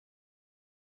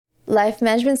Life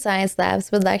Management Science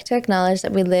Labs would like to acknowledge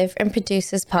that we live and produce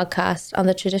this podcast on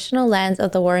the traditional lands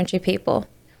of the Wurundjeri people.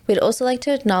 We'd also like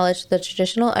to acknowledge the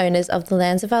traditional owners of the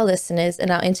lands of our listeners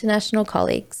and our international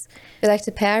colleagues. We'd like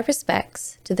to pay our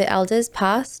respects to the elders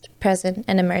past, present,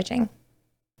 and emerging.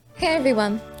 Hey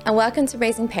everyone, and welcome to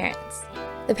Raising Parents,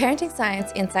 the Parenting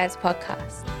Science Insights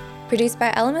podcast, produced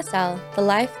by LMSL, the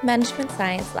Life Management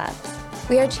Science Labs.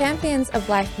 We are champions of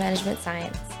life management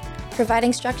science,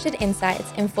 providing structured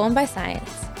insights informed by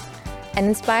science and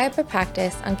inspired by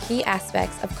practice on key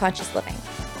aspects of conscious living.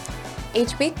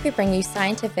 Each week, we bring you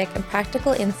scientific and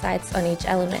practical insights on each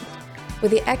element with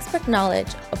the expert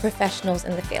knowledge of professionals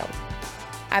in the field.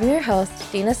 I'm your host,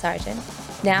 Dina Sargent.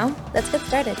 Now, let's get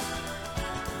started.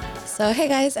 So, hey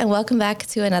guys, and welcome back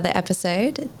to another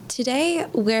episode. Today,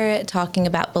 we're talking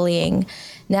about bullying.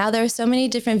 Now, there are so many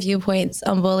different viewpoints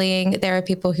on bullying. There are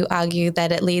people who argue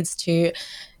that it leads to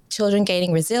children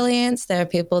gaining resilience. There are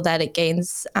people that it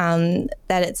gains, that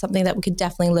it's something that we could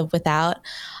definitely live without.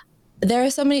 There are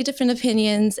so many different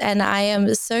opinions, and I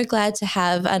am so glad to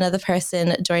have another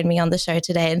person join me on the show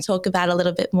today and talk about a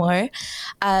little bit more.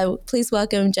 Please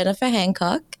welcome Jennifer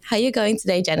Hancock. How are you going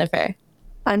today, Jennifer?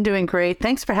 I'm doing great.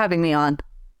 Thanks for having me on.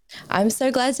 I'm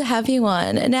so glad to have you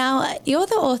on. Now, you're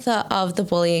the author of The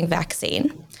Bullying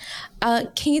Vaccine.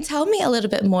 Can you tell me a little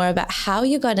bit more about how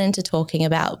you got into talking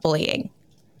about bullying?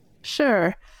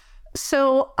 Sure.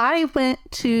 So I went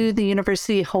to the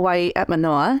University of Hawaii at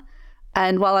Manoa.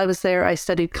 And while I was there, I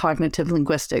studied cognitive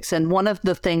linguistics. And one of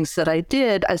the things that I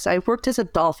did is I worked as a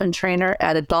dolphin trainer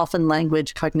at a dolphin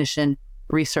language cognition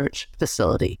research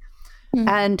facility.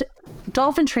 And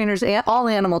dolphin trainers, all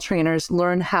animal trainers,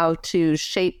 learn how to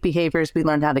shape behaviors. We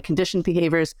learn how to condition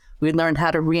behaviors. We learn how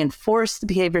to reinforce the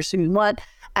behaviors we want.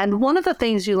 And one of the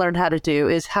things you learn how to do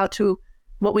is how to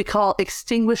what we call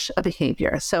extinguish a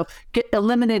behavior. So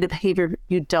eliminate a behavior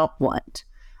you don't want.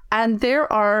 And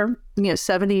there are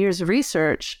 70 years of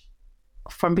research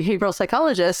from behavioral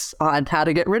psychologists on how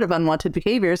to get rid of unwanted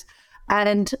behaviors.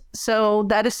 And so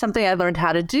that is something I learned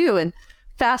how to do. And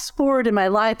fast forward in my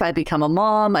life, I become a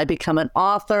mom, I become an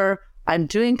author, I'm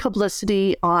doing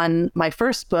publicity on my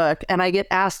first book, and I get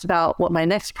asked about what my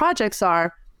next projects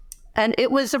are. And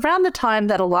it was around the time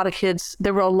that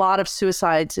there were a lot of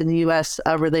suicides in the US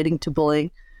relating to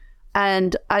bullying.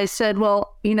 And I said,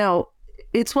 well,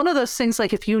 it's one of those things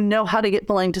like if you know how to get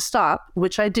bullying to stop,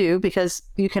 which I do because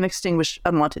you can extinguish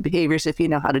unwanted behaviors if you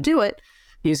know how to do it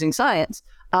using science.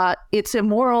 It's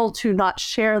immoral to not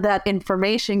share that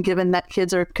information given that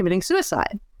kids are committing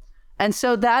suicide. And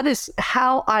so that is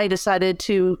how I decided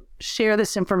to share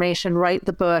this information, write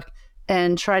the book,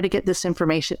 and try to get this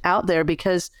information out there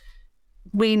because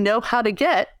we know how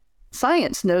to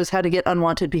science knows how to get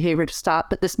unwanted behavior to stop,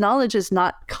 but this knowledge is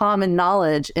not common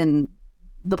knowledge in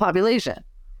the population.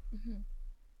 Mm-hmm.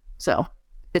 So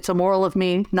it's immoral of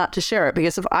me not to share it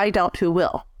because if I don't, who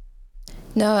will?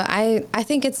 No, I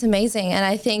think it's amazing. And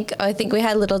I think we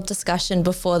had a little discussion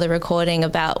before the recording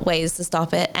about ways to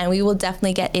stop it. And we will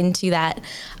definitely get into that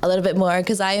a little bit more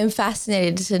because I am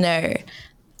fascinated to know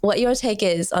what your take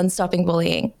is on stopping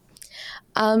bullying.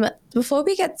 Before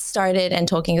we get started and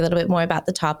talking a little bit more about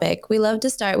the topic, we love to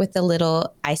start with a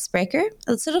little icebreaker.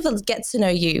 It's sort of get to know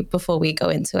you before we go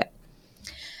into it.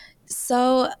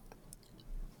 So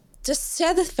just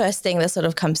share the first thing that sort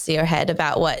of comes to your head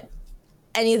about what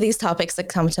any of these topics that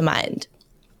come to mind.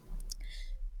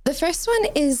 The first one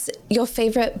is your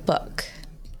favorite book.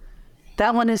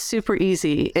 That one is super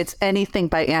easy. It's anything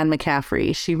by Anne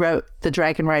McCaffrey. She wrote the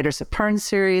Dragon Riders of Pern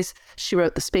series. She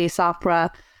wrote the space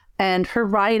opera. And her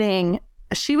writing,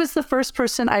 she was the first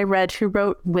person I read who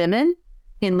wrote women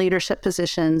in leadership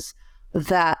positions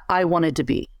that I wanted to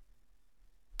be.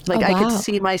 Like, I could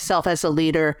see myself as a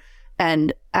leader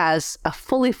and as a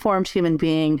fully formed human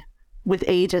being with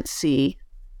agency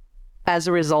as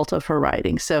a result of her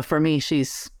writing. So for me,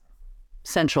 she's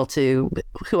central to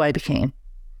who I became.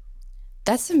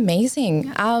 That's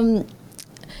amazing.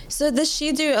 So does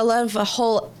she do a lot of a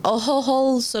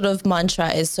whole sort of mantra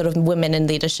is sort of women in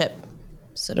leadership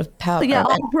sort of power? Yeah,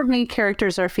 all of her main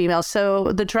characters are female.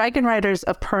 So the Dragon Riders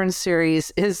of Pern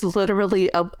series is literally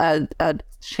a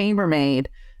chambermaid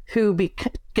who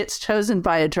gets chosen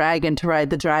by a dragon to ride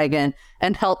the dragon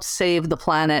and help save the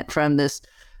planet from this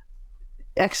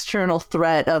external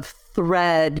threat of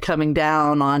thread coming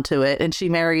down onto it. And she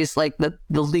marries like the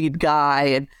lead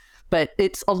guy. But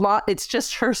it's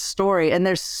just her story. And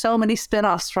there's so many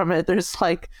spinoffs from it. There's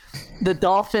like the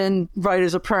Dolphin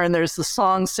Riders of Pern. There's the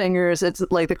Song Singers. It's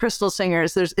like the Crystal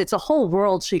Singers. It's a whole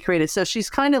world she created. So she's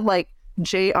kind of like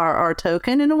J.R.R.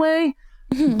 Tolkien in a way,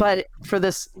 but for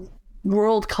this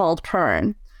world called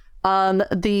Pern.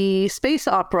 The space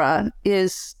opera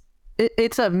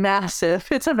it's a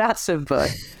massive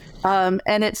book.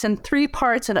 And it's in 3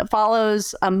 parts, and it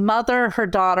follows a mother, her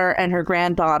daughter, and her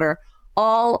granddaughter,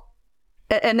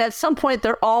 and at some point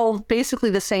they're all basically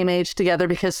the same age together,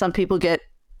 because some people get,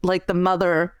 like the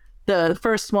mother, the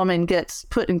first woman gets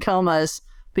put in comas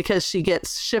because she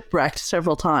gets shipwrecked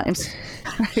several times.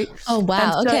 Right? Oh,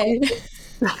 wow. Okay.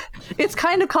 It's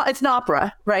kind of, it's an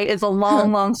opera, right? It's a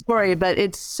long story, but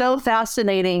it's so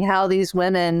fascinating how these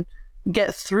women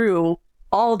get through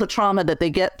all the trauma that they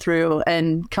get through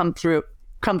and come through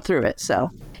it. So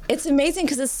it's amazing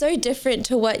because it's so different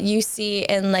to what you see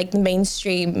in like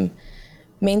mainstream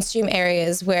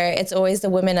areas, where it's always the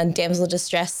women and damsel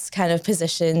distress kind of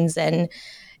positions, and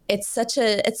it's such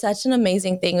an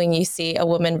amazing thing when you see a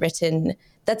woman written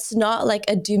that's not like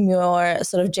a demure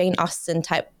sort of Jane Austen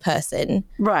type person.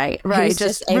 Right.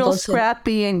 Just real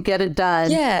scrappy and get it done.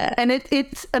 Yeah. And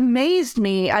it's amazed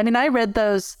me. I mean, I read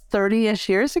those 30-ish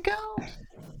years ago,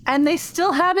 and they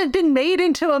still haven't been made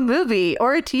into a movie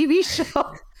or a TV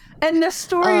show. And the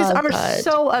stories are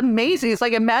so amazing. It's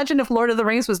like, imagine if Lord of the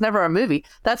Rings was never a movie.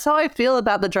 That's how I feel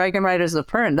about the Dragon Riders of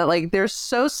Pern, that like they're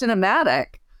so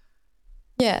cinematic.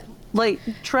 Yeah. Like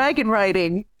dragon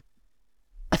riding.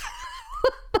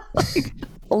 Like,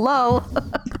 hello.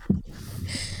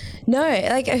 No,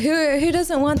 like who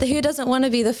doesn't want to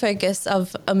be the focus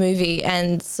of a movie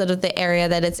and sort of the area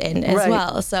that it's in as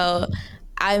well. So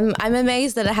I'm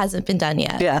amazed that it hasn't been done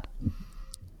yet. Yeah.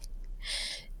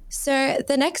 So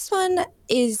the next one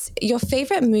is your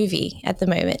favorite movie at the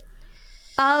moment.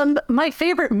 My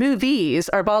favorite movies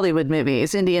are Bollywood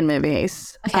movies, Indian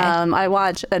movies. Okay. I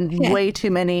watch way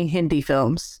too many Hindi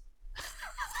films.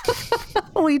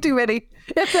 Way too many,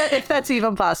 if that's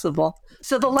even possible.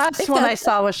 So the last one I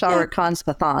saw was Shah Rukh Khan's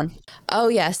Pathan. Oh,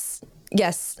 yes.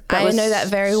 I know that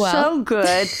very well. So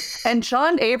good. And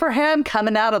John Abraham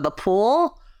coming out of the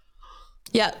pool.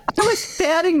 Yeah. I was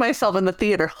fanning myself in the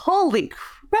theater. Holy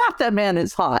crap, that man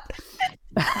is hot.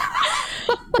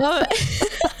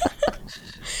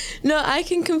 No, I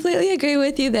can completely agree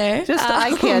with you there. Just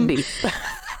eye candy.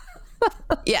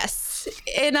 Yes.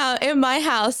 In my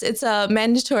house, it's a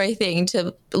mandatory thing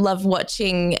to love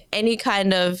watching any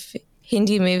kind of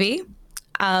Hindi movie,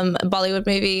 Bollywood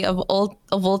movie of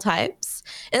all types.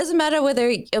 It doesn't matter whether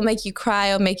it'll make you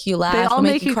cry or make you laugh. They all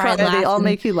make you cry. They all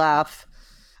make you laugh.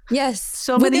 Yes.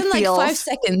 So within like 5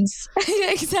 seconds.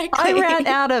 Exactly. I ran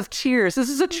out of tears. This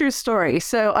is a true story.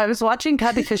 So I was watching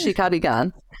Kabhi Khushi Kabhie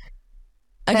Gham.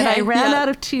 Okay, and I ran out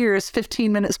of tears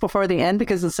 15 minutes before the end,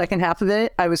 because the second half of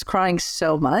it, I was crying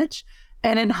so much.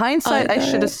 And in hindsight, I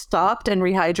should have stopped and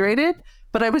rehydrated,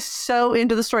 but I was so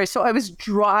into the story. So I was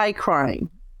dry crying.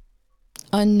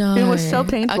 Oh, no. It was so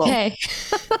painful. Okay.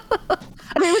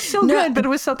 I mean, it was so good, but it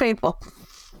was so painful.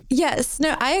 Yes.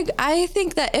 No, I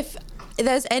think that if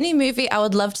there's any movie I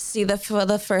would love to see for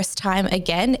the first time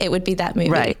again, it would be that movie.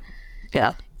 Right.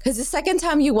 Yeah. Because the second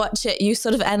time you watch it, you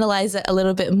sort of analyze it a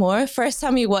little bit more. First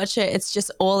time you watch it, it's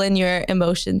just all in your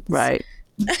emotions. Right.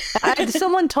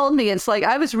 Someone told me, it's like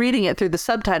I was reading it through the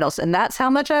subtitles, and that's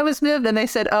how much I was moved. And they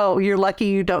said, "Oh, you're lucky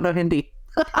you don't know Hindi."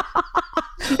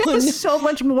 It was so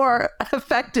much more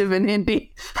effective in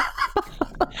Hindi.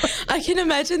 I can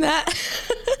imagine that.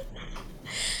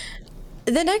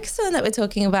 The next one that we're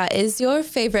talking about is your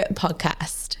favorite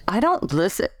podcast. I don't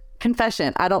listen.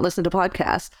 Confession: I don't listen to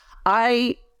podcasts.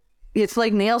 It's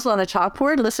like nails on a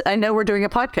chalkboard. Listen, I know we're doing a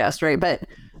podcast, right? But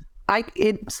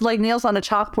it's like nails on a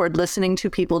chalkboard listening to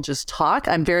people just talk.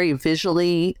 I'm a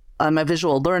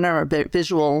visual learner, or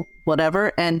visual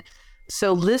whatever. And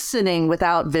so listening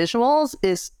without visuals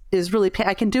is really,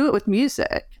 I can do it with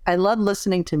music. I love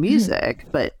listening to music,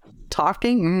 but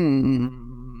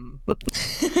talking,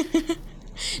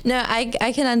 No,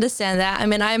 I can understand that. I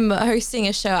mean, I'm hosting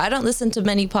a show. I don't listen to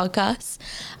many podcasts.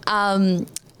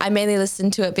 I mainly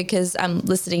listen to it because I'm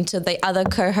listening to the other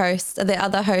hosts of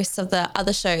the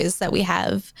other shows that we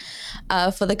have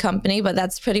for the company, but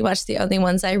that's pretty much the only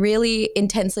ones I really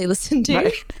intensely listen to.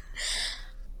 Right.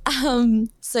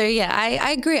 So yeah,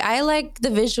 I agree. I like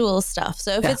the visual stuff.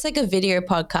 So if it's like a video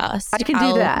podcast, I can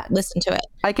do that. Listen to it.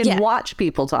 I can watch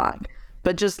people talk,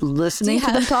 but just listening to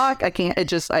them talk, I can't.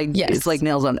 It's like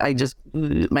nails on.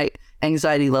 My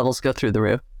anxiety levels go through the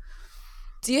roof.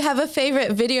 Do you have a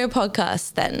favorite video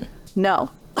podcast then? No.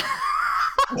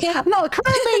 No,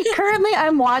 currently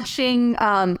I'm watching,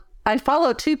 I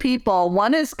follow 2 people.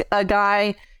 One is a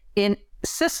guy in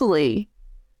Sicily.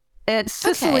 It's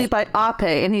Sicily by Ape,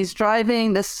 and he's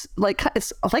driving this,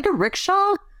 it's like a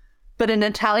rickshaw, but an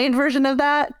Italian version of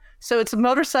that. So it's a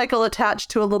motorcycle attached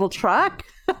to a little truck.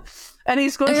 And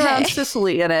he's going around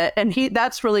Sicily in it, and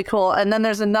that's really cool. And then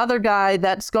there's another guy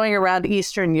that's going around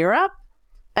Eastern Europe,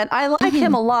 and I like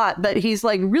him a lot, but he's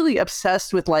like really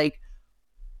obsessed with like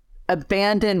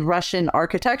abandoned Russian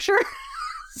architecture.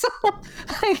 So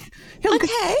like,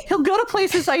 he'll go to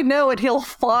places I know and he'll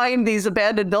find these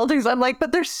abandoned buildings. I'm like,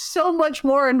 but there's so much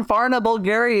more in Varna,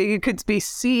 Bulgaria you could be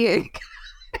seeing.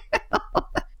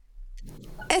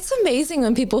 It's amazing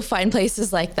when people find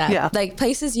places like that. Yeah. Like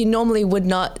places you normally would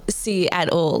not see at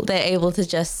all. They're able to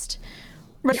just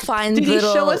find Did he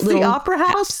show us the opera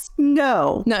house?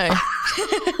 No.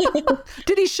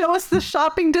 Did he show us the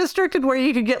shopping district and where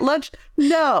you could get lunch?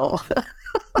 No.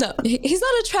 No, he's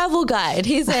not a travel guide.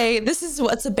 This is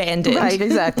what's abandoned. Right,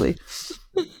 exactly.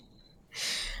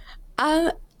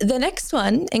 The next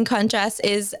one, in contrast,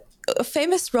 is a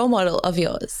famous role model of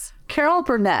yours. Carol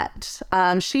Burnett.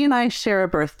 She and I share a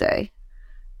birthday.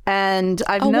 And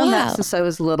I've known that since I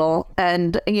was little.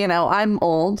 And, I'm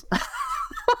old.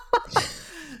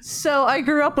 So I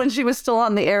grew up when she was still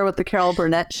on the air with the Carol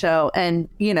Burnett show. And,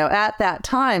 at that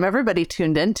time, everybody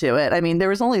tuned into it. I mean, there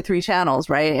was only 3 channels,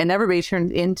 right? And everybody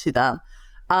tuned into them.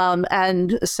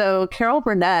 And so Carol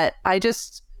Burnett,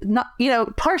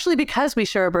 partially because we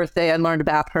share a birthday, I learned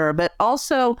about her, but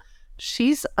also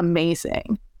she's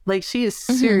amazing. Like, she is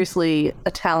seriously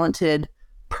a talented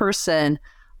person,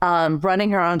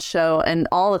 running her own show and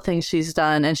all the things she's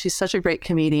done. And she's such a great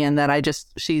comedian that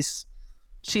she's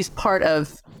part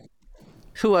of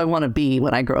who I want to be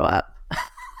when I grow up.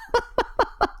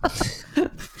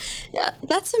 Yeah,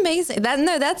 that's amazing.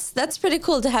 That's pretty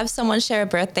cool to have someone share a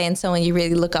birthday and someone you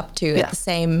really look up to at the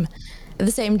same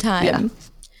time.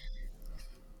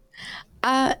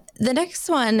 Yeah. The next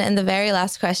one and the very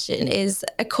last question is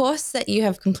a course that you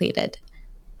have completed.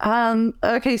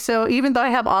 Okay, so even though I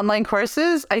have online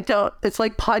courses, it's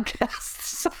like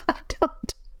podcasts.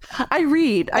 I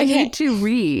read. I need to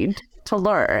read to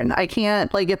learn. I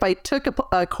can't, like, if I took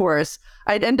a course,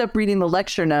 I'd end up reading the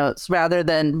lecture notes rather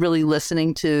than really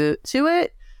listening to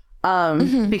it,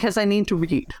 because I need to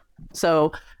read.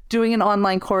 So doing an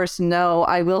online course, no.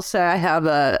 I will say I have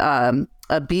a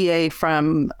BA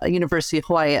from University of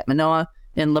Hawaii at Manoa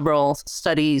in liberal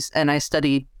studies, and I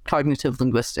studied cognitive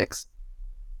linguistics.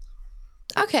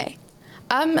 Okay.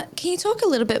 Can you talk a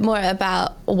little bit more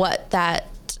about what that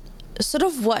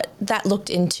looked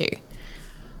into?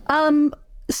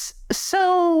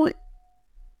 So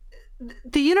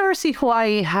the University of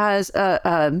Hawaii has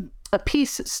a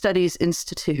Peace Studies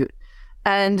Institute,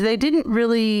 and they didn't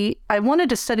really, I wanted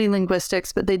to study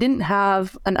linguistics, but they didn't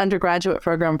have an undergraduate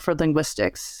program for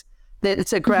linguistics.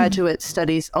 It's a graduate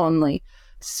studies only.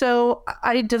 So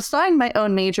I designed my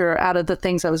own major out of the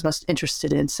things I was most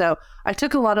interested in. So I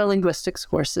took a lot of linguistics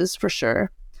courses for sure.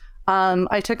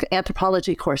 I took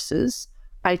anthropology courses.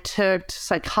 I took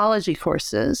psychology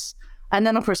courses. And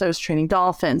then, of course, I was training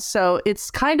dolphins. So it's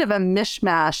kind of a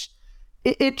mishmash.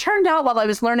 It turned out while I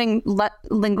was learning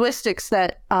linguistics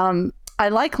that I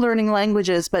like learning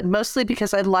languages, but mostly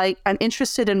because I'm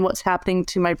interested in what's happening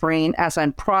to my brain as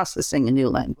I'm processing a new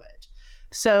language.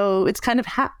 So it's kind of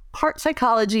part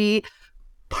psychology,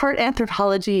 part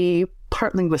anthropology,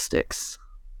 part linguistics,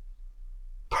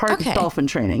 part dolphin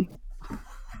training.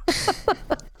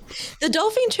 The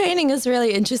dolphin training is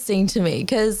really interesting to me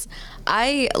because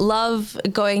I love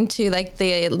going to like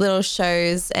the little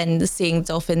shows and seeing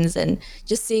dolphins and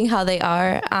just seeing how they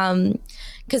are.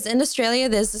 Because in Australia,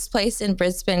 there's this place in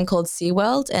Brisbane called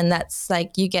SeaWorld, and that's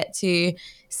like you get to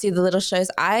see the little shows.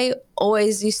 I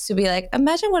always used to be like,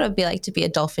 imagine what it would be like to be a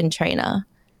dolphin trainer.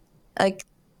 Like,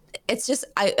 it's just,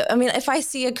 I mean, if I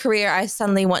see a career, I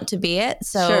suddenly want to be it.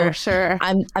 So sure.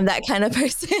 I'm that kind of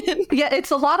person. Yeah,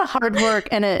 it's a lot of hard work,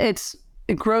 and it's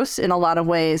gross in a lot of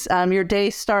ways. Your day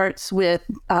starts with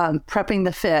prepping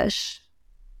the fish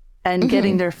and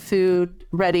getting their food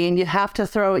ready, and you have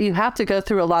to go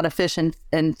through a lot of fish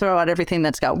and throw out everything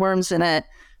that's got worms in it.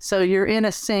 So you're in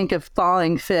a sink of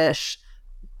thawing fish,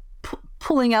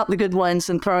 pulling out the good ones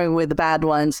and throwing away the bad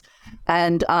ones.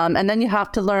 And then you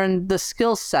have to learn the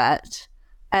skill set,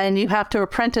 and you have to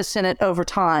apprentice in it over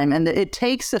time. And it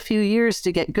takes a few years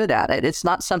to get good at it. It's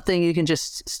not something you can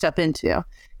just step into.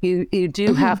 You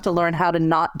do have to learn how to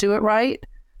not do it right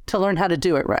to learn how to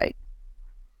do it right.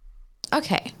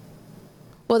 Okay.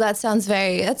 Well, that sounds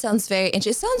very interesting.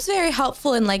 It sounds very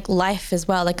helpful in like life as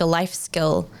well, like a life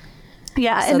skill.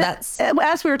 Yeah. So and that's,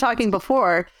 as we were talking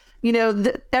before,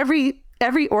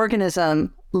 every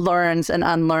organism learns and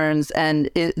unlearns, and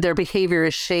their behavior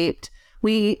is shaped.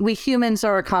 We humans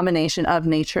are a combination of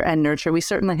nature and nurture. We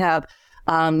certainly have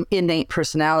innate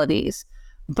personalities,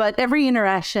 but every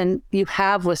interaction you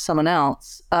have with someone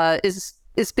else is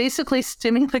is basically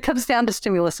it comes down to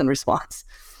stimulus and response.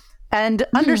 And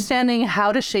understanding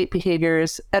how to shape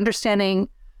behaviors, understanding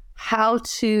how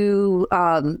to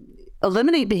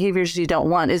eliminate behaviors you don't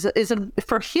want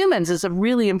for humans is a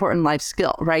really important life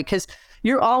skill, right? Because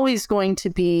you're always going to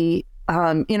be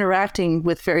interacting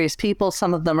with various people.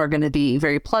 Some of them are going to be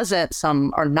very pleasant.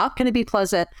 Some are not going to be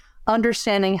pleasant.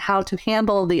 Understanding how to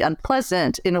handle the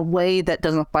unpleasant in a way that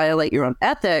doesn't violate your own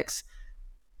ethics,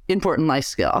 important life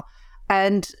skill.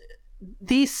 And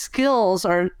these skills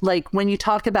are like when you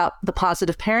talk about the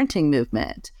positive parenting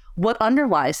movement, what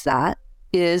underlies that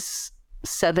is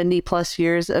 70 plus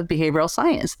years of behavioral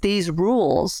science. These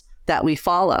rules that we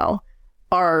follow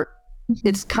are,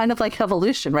 it's kind of like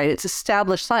evolution, right? It's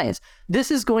established science.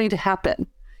 This is going to happen.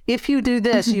 If you do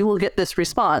this, you will get this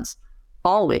response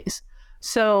always.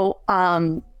 So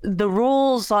the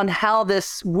rules on how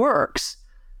this works,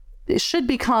 it should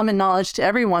be common knowledge to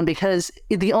everyone, because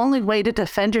the only way to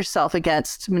defend yourself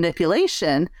against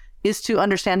manipulation is to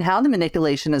understand how the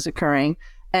manipulation is occurring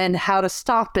and how to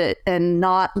stop it and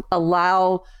not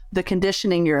allow the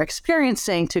conditioning you're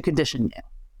experiencing to condition you.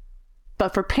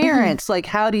 But for parents, like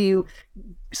how do you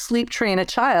sleep train a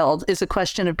child is a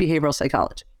question of behavioral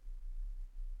psychology.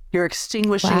 You're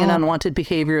extinguishing an unwanted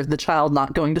behavior of the child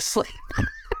not going to sleep.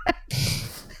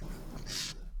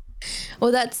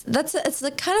 Well, it's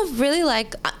the kind of really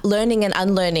like learning and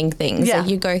unlearning things. Yeah. Like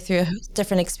you go through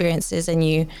different experiences and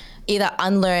you either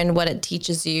unlearn what it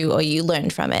teaches you or you learn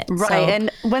from it. Right. So, and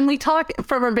when we talk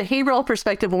from a behavioral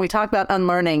perspective, when we talk about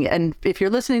unlearning, and if you're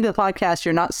listening to the podcast,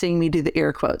 you're not seeing me do the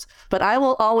air quotes, but I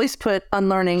will always put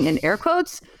unlearning in air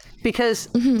quotes because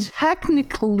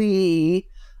technically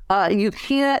you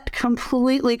can't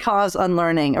completely cause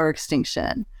unlearning or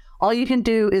extinction. All you can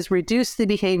do is reduce the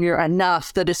behavior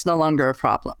enough that it's no longer a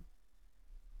problem.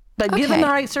 But given the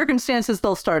right circumstances,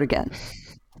 they'll start again.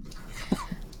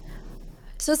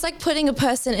 So it's like putting a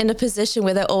person in a position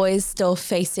where they're always still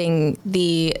facing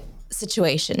the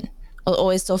situation, or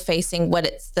always still facing what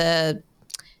it's the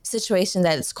situation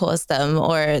that it's caused them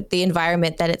or the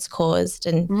environment that it's caused.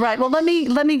 And right. Well, let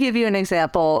me give you an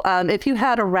example. If you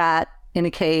had a rat in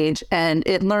a cage and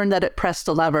it learned that it pressed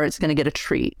a lever, it's going to get a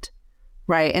treat.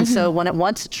 Right. And so when it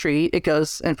wants a treat, it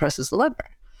goes and presses the lever.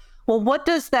 Well, what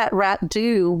does that rat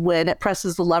do when it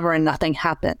presses the lever and nothing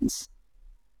happens?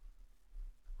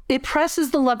 It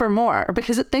presses the lever more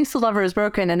because it thinks the lever is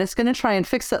broken, and it's going to try and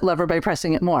fix that lever by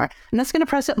pressing it more. And it's going to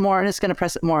press it more, and it's going to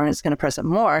press it more, and it's going to press it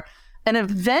more. And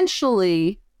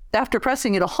eventually, after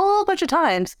pressing it a whole bunch of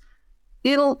times,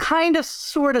 it'll kind of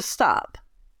sort of stop.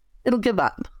 It'll give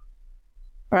up.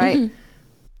 Right?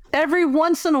 Every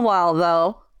once in a while,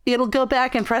 though, it'll go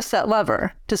back and press that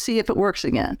lever to see if it works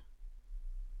again.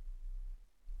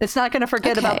 It's not going to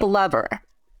forget about the lever,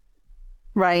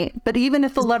 right? But even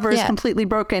if the lever is completely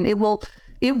broken, it won't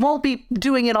be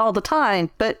doing it all the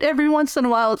time, but every once in a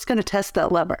while, it's going to test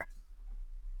that lever.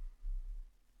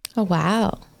 oh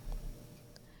wow,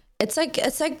 it's like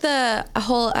the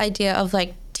whole idea of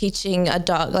like teaching a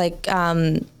dog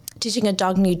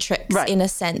new tricks, right, in a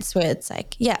sense where it's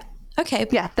like, okay.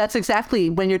 Yeah, that's exactly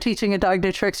when you're teaching a dog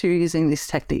new tricks, you're using these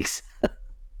techniques.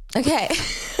 Okay.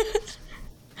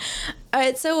 All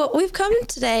right. So we've come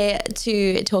today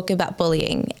to talk about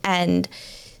bullying and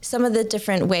some of the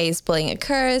different ways bullying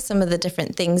occurs, some of the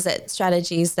different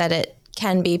strategies that it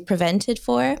can be prevented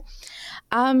for.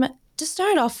 To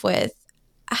start off with,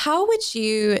 how would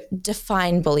you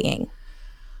define bullying?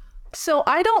 So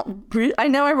I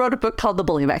know I wrote a book called The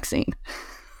Bully Vaccine.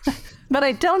 But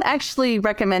I don't actually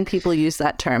recommend people use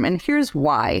that term. And here's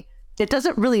why. It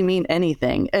doesn't really mean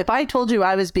anything. If I told you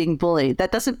I was being bullied,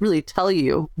 that doesn't really tell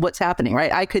you what's happening,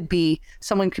 right?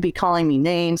 Someone could be calling me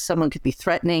names. Someone could be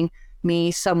threatening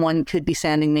me. Someone could be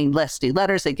sending me nasty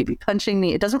letters. They could be punching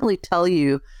me. It doesn't really tell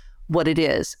you what it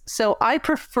is. So I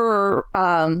prefer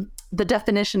the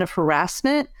definition of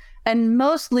harassment. And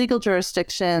most legal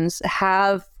jurisdictions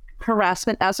have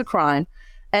harassment as a crime.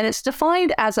 And it's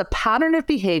defined as a pattern of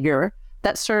behavior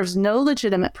that serves no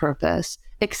legitimate purpose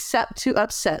except to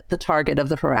upset the target of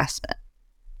the harassment.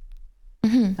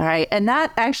 All right. And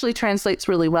that actually translates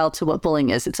really well to what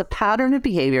bullying is. It's a pattern of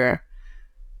behavior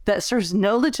that serves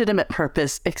no legitimate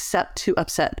purpose except to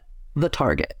upset the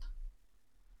target.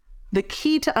 The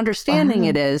key to understanding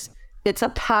it is it's a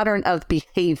pattern of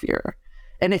behavior.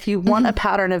 And if you want a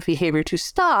pattern of behavior to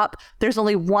stop, there's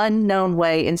only one known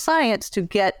way in science to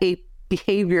get an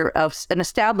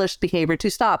established behavior to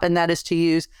stop, and that is to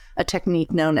use a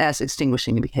technique known as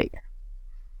extinguishing the behavior.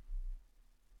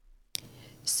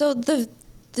 So the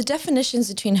definitions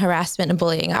between harassment and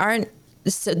bullying aren't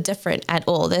so different at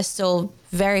all. They're still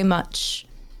very much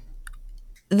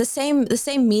the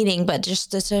same meaning, but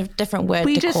just a different word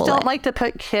We to just call don't it. like to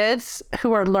put kids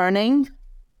who are learning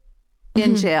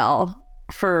in jail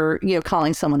for,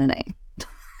 calling someone a name.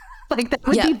 Like that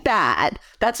would be bad.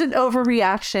 That's an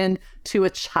overreaction to a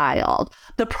child.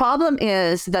 The problem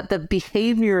is that the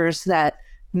behaviors that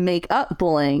make up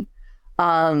bullying,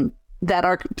 that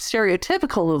are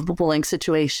stereotypical of the bullying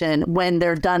situation, when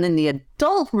they're done in the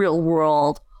adult real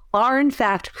world, are in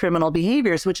fact criminal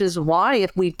behaviors, which is why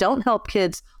if we don't help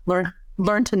kids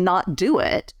learn to not do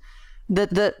it,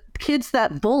 the kids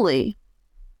that bully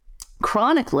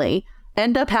chronically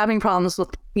end up having problems with,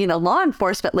 law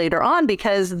enforcement later on,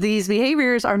 because these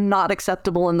behaviors are not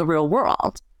acceptable in the real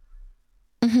world.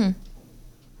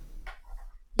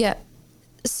 Yeah.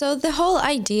 So the whole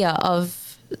idea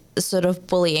of sort of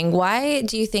bullying, why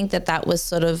do you think that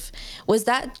was was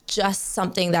that just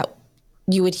something that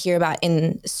you would hear about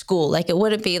in school? Like it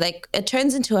wouldn't be like, it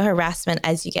turns into a harassment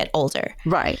as you get older.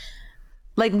 Right.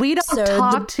 Like we don't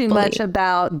talk too much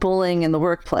about bullying in the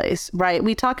workplace, right?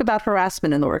 We talk about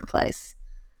harassment in the workplace.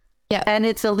 Yeah. And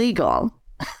it's illegal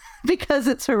because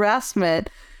it's harassment.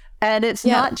 And it's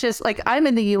not just like, I'm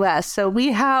in the US, so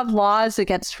we have laws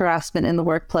against harassment in the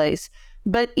workplace.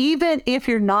 But even if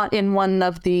you're not in one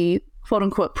of the quote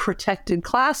unquote protected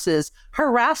classes,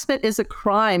 harassment is a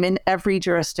crime in every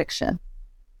jurisdiction.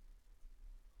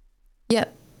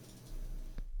 Yep.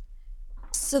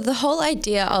 So the whole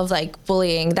idea of like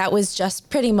bullying, that was just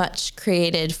pretty much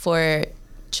created for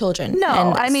children.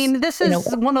 No, I mean, this is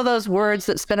one of those words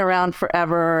that's been around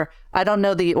forever. I don't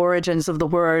know the origins of the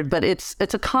word, but it's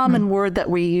a common word that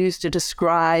we use to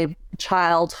describe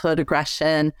childhood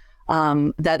aggression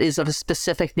that is of a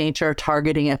specific nature,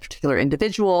 targeting a particular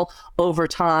individual over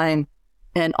time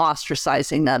and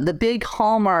ostracizing them. The big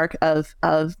hallmark of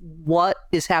what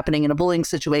is happening in a bullying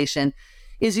situation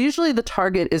is usually the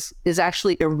target is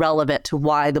actually irrelevant to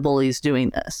why the bully is doing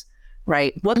this,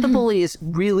 right? What the bully is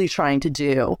really trying to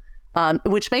do,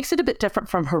 which makes it a bit different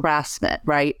from harassment,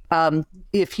 right?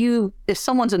 If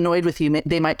someone's annoyed with you,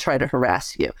 they might try to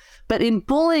harass you. But in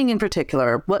bullying in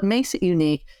particular, what makes it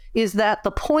unique is that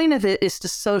the point of it is to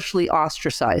socially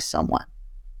ostracize someone.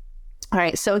 All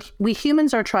right, so we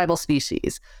humans are tribal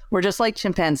species. We're just like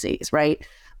chimpanzees, right?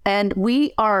 And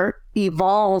we are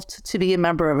evolved to be a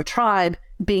member of a tribe.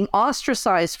 Being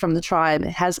ostracized from the tribe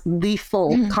has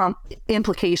lethal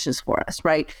implications for us,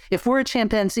 right? If we're a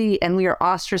chimpanzee and we are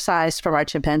ostracized from our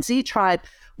chimpanzee tribe,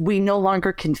 we no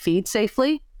longer can feed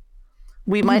safely.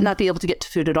 We might not be able to get to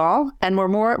food at all. And we're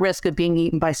more at risk of being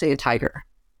eaten by, say, a tiger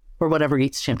or whatever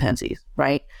eats chimpanzees,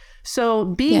 right? So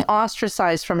being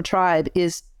ostracized from a tribe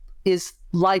is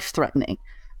life-threatening.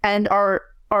 And our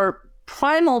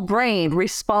primal brain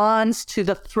responds to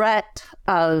the threat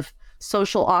of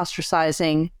social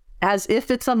ostracizing as if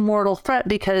it's a mortal threat,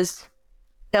 because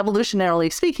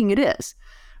evolutionarily speaking, it is,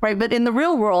 right? But in the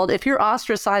real world, if you're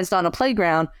ostracized on a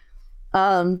playground,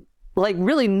 like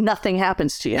really nothing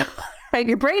happens to you, right?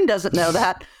 Your brain doesn't know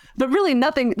that, but really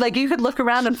nothing, like you could look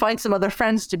around and find some other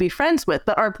friends to be friends with,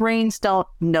 but our brains don't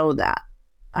know that.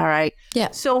 All right. Yeah.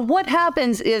 So what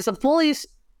happens is a bully's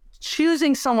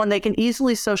choosing someone they can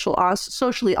easily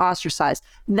socially ostracize.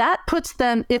 That puts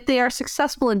them, if they are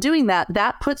successful in doing that,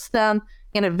 that puts them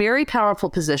in a very powerful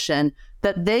position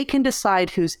that they can decide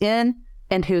who's in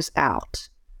and who's out.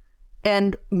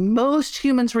 And most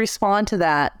humans respond to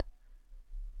that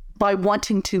by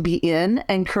wanting to be in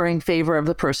and currying favor of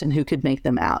the person who could make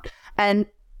them out. And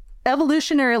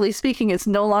evolutionarily speaking, it's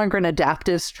no longer an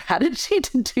adaptive strategy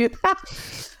to do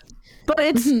that. But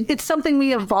it's something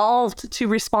we evolved to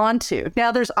respond to.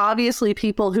 Now, there's obviously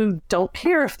people who don't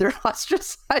care if they're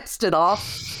ostracized at all,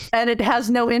 and it has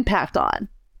no impact on,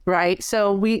 right?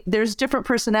 So there's different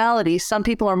personalities. Some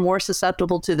people are more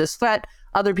susceptible to this threat.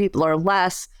 Other people are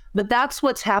less. But that's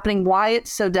what's happening, why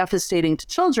it's so devastating to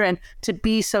children to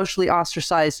be socially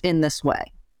ostracized in this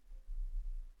way.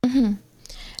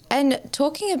 And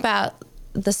talking about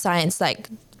the science, like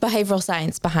behavioral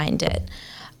science behind it,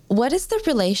 what is the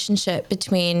relationship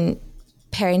between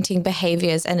parenting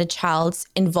behaviors and a child's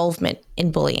involvement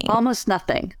in bullying? Almost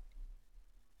nothing.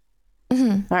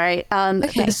 All right.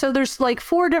 Okay. So there's like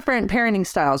 4 different parenting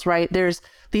styles, right? There's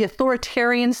the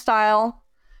authoritarian style,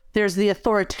 there's the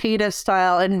authoritative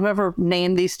style, and whoever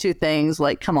named these 2 things,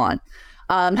 like, come on.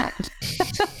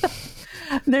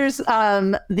 There's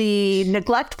the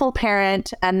neglectful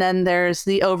parent, and then there's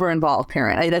the over-involved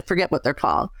parent. I forget what they're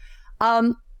called.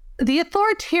 The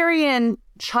authoritarian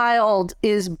child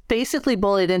is basically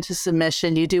bullied into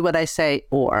submission. You do what I say,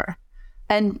 or.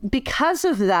 And because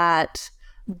of that,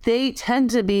 they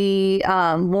tend to be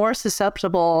more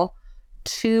susceptible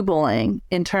to bullying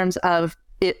in terms of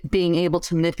it being able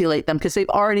to manipulate them because they've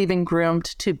already been groomed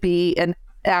to be an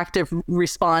active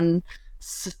response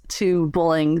to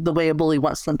bullying the way a bully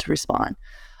wants them to respond.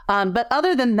 But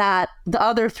other than that, the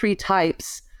other three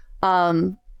types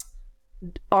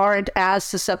aren't as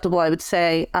susceptible, I would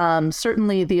say.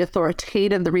 Certainly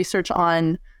the research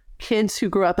on kids who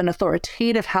grew up in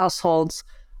authoritative households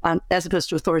as opposed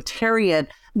to authoritarian,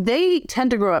 they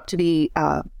tend to grow up to be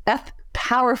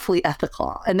powerfully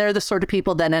ethical. And they're the sort of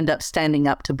people that end up standing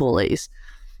up to bullies.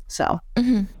 So,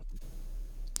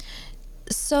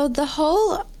 so the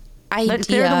whole idea...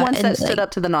 They're the ones that stood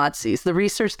up to the Nazis. The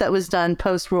research that was done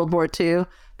post-World War II,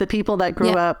 the people that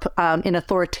grew up in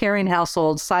authoritarian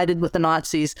households sided with the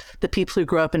Nazis. The people who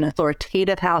grew up in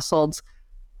authoritative households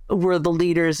were the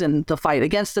leaders in the fight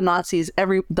against the Nazis.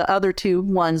 The other two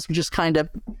ones just kind of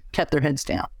kept their heads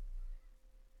down.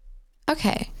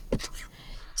 Okay.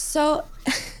 So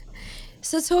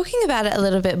talking about it a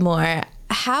little bit more,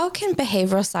 how can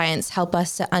behavioral science help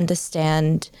us to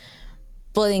understand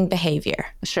bullying behavior?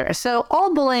 Sure. So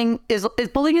all bullying is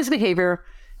behavior.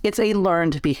 It's a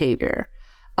learned behavior.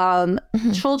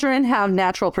 Children have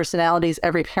natural personalities.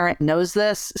 Every parent knows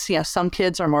this. So, some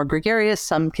kids are more gregarious.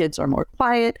 Some kids are more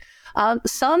quiet.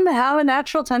 Some have a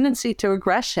natural tendency to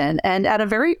aggression. And at a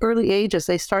very early age, as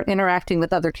they start interacting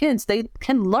with other kids, they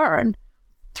can learn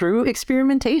through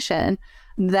experimentation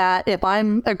that if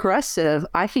I'm aggressive,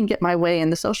 I can get my way in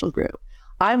the social group.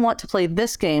 I want to play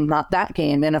this game, not that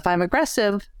game. And if I'm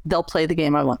aggressive, they'll play the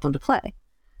game I want them to play.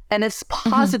 And it's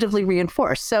positively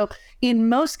reinforced. So in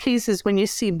most cases, when you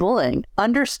see bullying,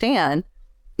 understand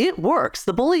it works.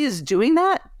 The bully is doing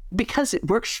that because it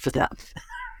works for them.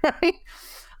 Right?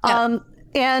 Yeah.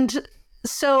 And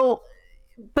so,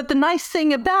 but the nice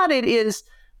thing about it is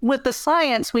with the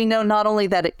science, we know not only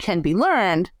that it can be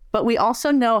learned, but we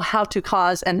also know how to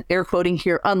cause, and air quoting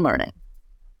here, unlearning.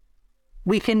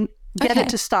 We can get it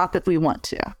to stop if we want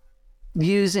to,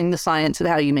 using the science of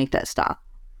how you make that stop.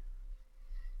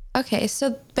 Okay,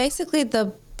 so basically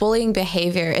the bullying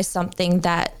behavior is something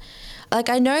that, like,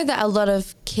 I know that a lot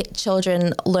of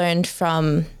children learned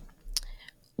from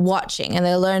watching, and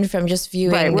they learn from just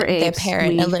viewing their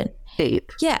parent.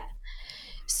 Ape. Yeah.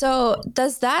 So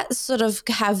does that sort of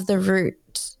have the root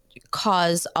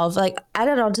cause of, like,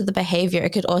 added onto the behavior,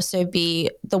 it could also be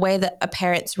the way that a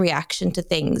parent's reaction to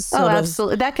things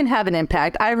absolutely. That can have an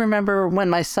impact. I remember when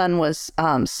my son was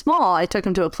small, I took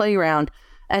him to a playground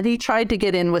and he tried to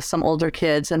get in with some older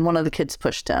kids, and one of the kids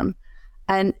pushed him.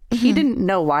 And he didn't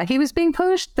know why he was being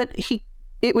pushed, but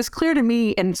it was clear to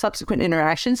me in subsequent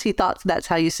interactions, he thought that's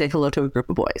how you say hello to a group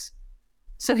of boys.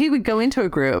 So he would go into a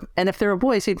group, and if there were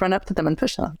boys, he'd run up to them and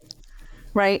push them.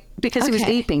 Right? Because he was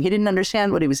aping. He didn't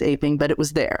understand what he was aping, but it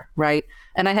was there. Right?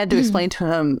 And I had to explain to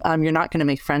him, you're not going to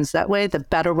make friends that way. The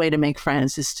better way to make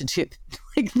friends is to do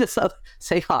like this,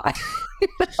 say hi. You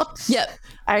know? Yep.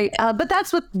 But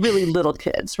that's with really little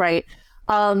kids, right?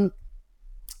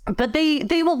 But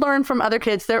they will learn from other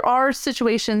kids. There are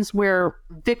situations where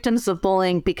victims of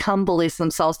bullying become bullies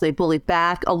themselves. They bully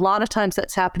back. A lot of times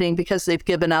that's happening because they've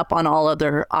given up on all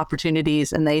other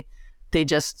opportunities, and they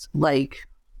just like,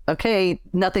 okay,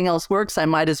 nothing else works. I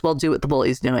might as well do what the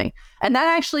bully's doing. And that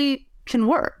actually can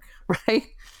work, right?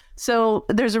 So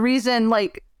there's a reason,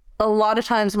 like, a lot of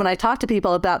times when I talk to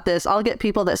people about this, I'll get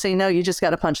people that say, no, you just got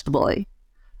to punch the bully.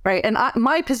 Right. And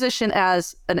my position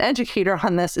as an educator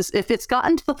on this is, if it's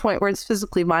gotten to the point where it's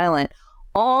physically violent,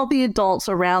 all the adults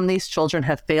around these children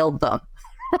have failed them.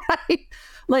 Right.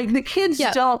 Like, the kids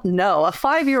don't know. A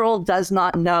 5-year-old does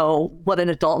not know what an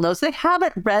adult knows. They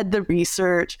haven't read the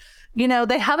research. You know,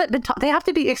 they haven't been taught. They have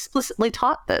to be explicitly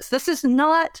taught this. This is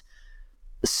not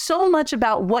so much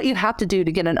about what you have to do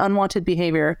to get an unwanted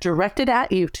behavior directed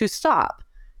at you to stop.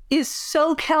 Is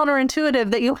so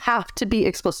counterintuitive that you have to be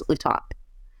explicitly taught.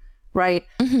 Right.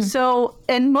 So,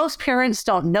 and most parents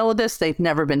don't know this. They've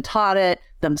never been taught it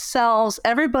themselves.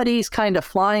 Everybody's kind of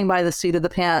flying by the seat of the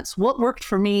pants. What worked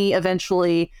for me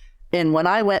eventually, and when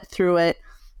I went through it,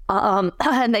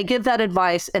 and they give that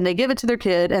advice and they give it to their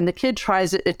kid, and the kid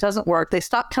tries it. It doesn't work. They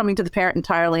stop coming to the parent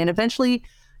entirely. And eventually,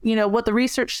 you know, what the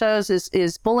research shows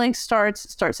is bullying starts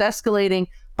escalating.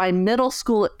 By middle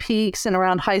school, it peaks, and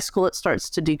around high school, it starts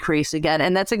to decrease again.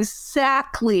 And that's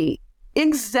exactly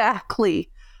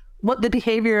what the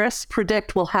behaviorists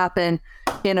predict will happen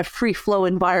in a free flow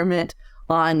environment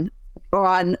on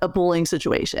a bullying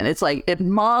situation. It's like, it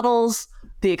models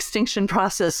the extinction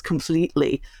process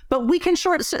completely. But we can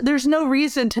there's no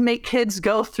reason to make kids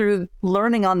go through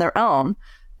learning on their own,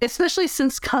 especially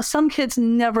since some kids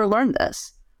never learn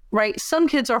this, right? Some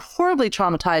kids are horribly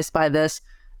traumatized by this,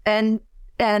 and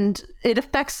and it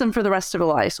affects them for the rest of their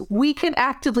lives. We can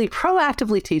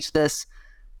proactively teach this,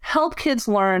 help kids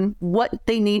learn what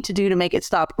they need to do to make it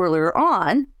stop earlier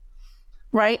on,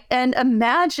 right? And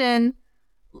imagine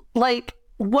like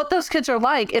what those kids are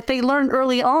like if they learn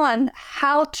early on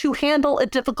how to handle a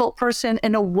difficult person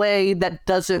in a way that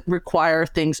doesn't require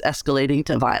things escalating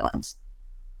to violence.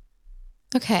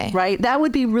 Okay. Right? That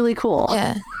would be really cool.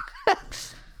 Yeah.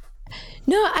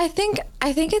 No, I think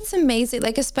it's amazing,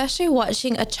 like especially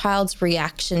watching a child's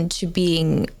reaction to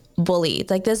being bullied.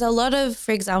 Like there's a lot of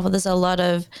films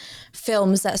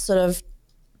that sort of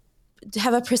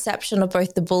have a perception of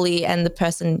both the bully and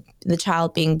the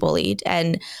child being bullied.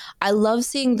 And I love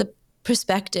seeing the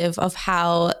perspective of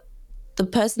how the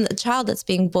child that's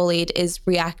being bullied is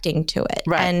reacting to it.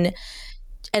 Right.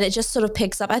 And it just sort of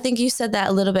picks up. I think you said that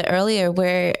a little bit earlier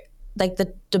where like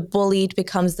the bullied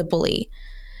becomes the bully.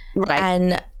 Right.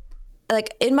 And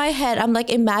like in my head, I'm like,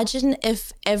 imagine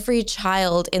if every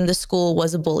child in the school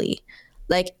was a bully.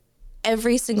 Like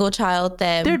every single child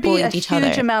there bullied each other. There'd be a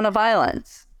huge amount of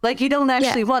violence. Like you don't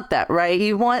actually want that, right?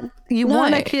 You want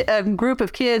a group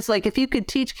of kids. Like if you could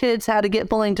teach kids how to get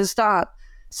bullying to stop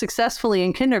successfully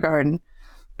in kindergarten,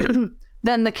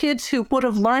 then the kids who would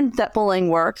have learned that bullying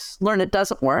works learn it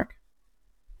doesn't work,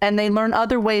 and they learn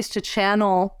other ways to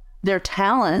channel their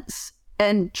talents.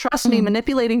 And trust me,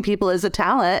 manipulating people is a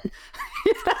talent.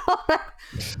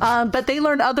 But they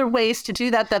learn other ways to do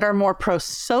that are more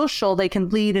pro-social. They can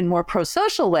lead in more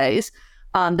pro-social ways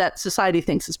that society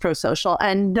thinks is pro-social.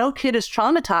 And no kid is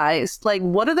traumatized. Like,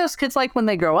 what are those kids like when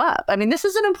they grow up? I mean, this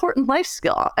is an important life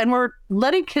skill. And we're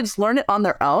letting kids learn it on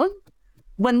their own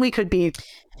when we could be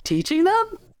teaching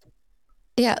them.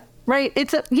 Yeah. Right.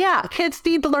 Kids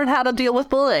need to learn how to deal with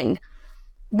bullying.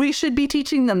 We should be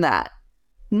teaching them that.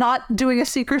 Not doing a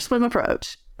sink or swim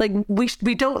approach. Like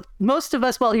we don't, most of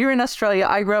us, well, you're in Australia.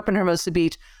 I grew up in Hermosa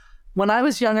Beach. When I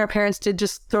was young, our parents did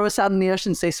just throw us out in the ocean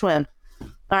and say swim.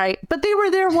 All right. But they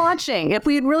were there watching. If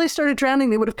we had really started drowning,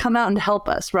 they would have come out and help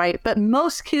us. Right. But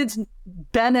most kids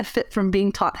benefit from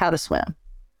being taught how to swim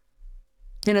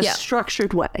in a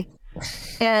structured way.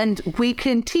 And we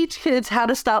can teach kids how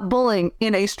to stop bullying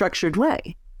in a structured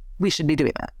way. We should be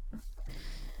doing that.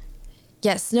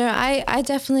 Yes, no, I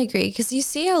definitely agree, because you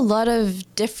see a lot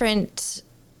of different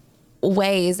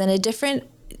ways and a different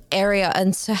area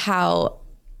into how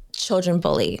children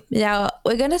bully. Now,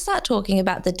 we're going to start talking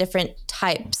about the different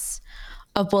types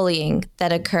of bullying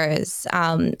that occurs.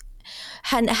 And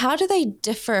how do they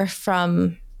differ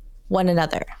from one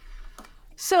another?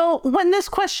 So when this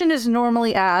question is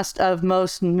normally asked of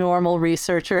most normal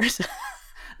researchers,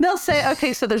 they'll say,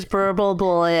 okay, so there's verbal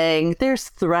bullying, there's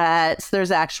threats, there's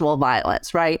actual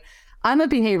violence, right? I'm a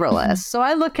behavioralist, so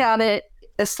I look at it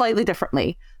slightly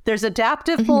differently. There's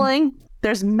adaptive bullying,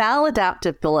 there's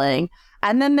maladaptive bullying,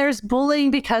 and then there's bullying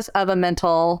because of a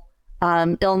mental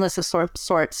illness of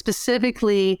sort,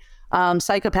 specifically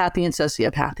psychopathy and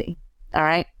sociopathy, all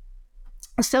right?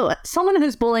 So someone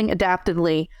who's bullying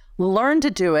adaptively learned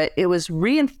to do it. It was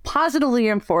positively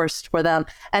reinforced for them,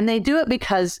 and they do it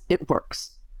because it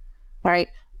works. All right.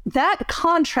 That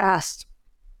contrasts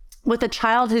with a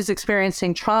child who's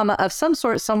experiencing trauma of some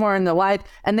sort somewhere in their life,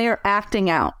 and they are acting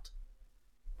out.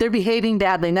 They're behaving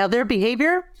badly. Now, their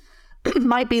behavior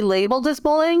might be labeled as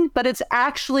bullying, but it's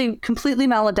actually completely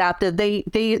maladaptive.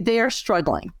 They are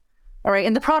struggling. All right.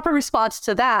 And the proper response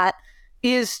to that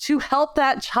is to help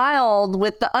that child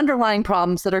with the underlying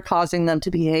problems that are causing them to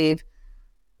behave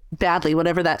badly,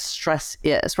 whatever that stress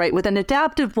is, right? With an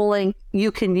adaptive bullying,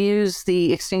 you can use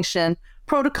the extinction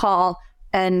protocol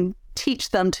and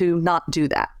teach them to not do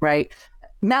that, right?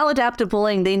 Maladaptive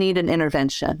bullying, they need an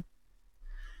intervention.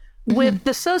 With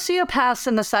the sociopaths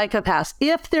and the psychopaths,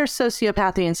 if their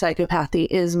sociopathy and psychopathy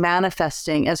is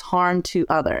manifesting as harm to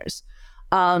others,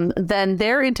 then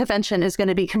their intervention is going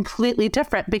to be completely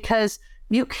different, because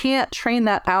you can't train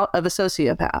that out of a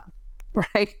sociopath,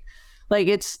 right?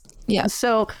 Like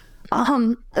so,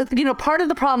 part of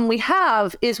the problem we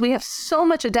have is we have so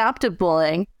much adaptive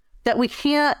bullying that we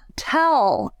can't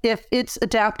tell if it's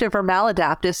adaptive or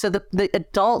maladaptive. So the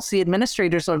adults, the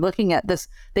administrators are looking at this.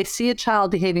 They see a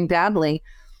child behaving badly.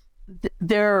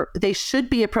 They should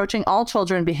be approaching all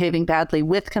children behaving badly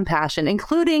with compassion,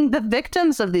 including the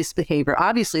victims of this behavior.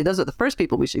 Obviously, those are the first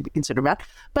people we should be considering about.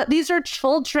 But these are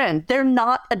children. They're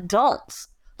not adults.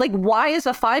 Like, why is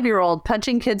a 5-year-old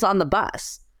punching kids on the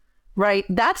bus? Right?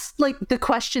 That's like the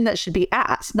question that should be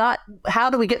asked, not how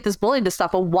do we get this bullying to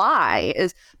stop, but why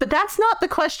is, but that's not the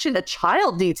question a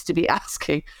child needs to be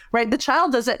asking, right? The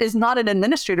child is not an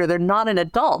administrator. They're not an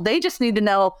adult. They just need to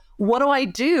know, what do I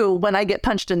do when I get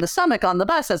punched in the stomach on the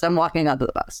bus as I'm walking onto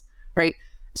the bus, right?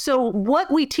 So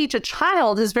what we teach a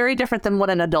child is very different than what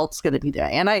an adult's going to be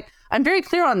doing. And I'm very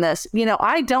clear on this.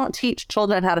 I don't teach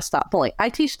children how to stop bullying. I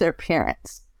teach their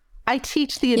parents. I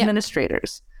teach the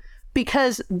administrators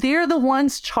because they're the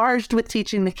ones charged with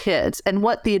teaching the kids. And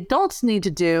what the adults need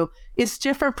to do is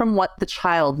different from what the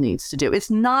child needs to do.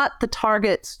 It's not the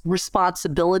target's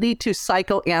responsibility to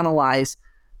psychoanalyze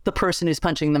the person who's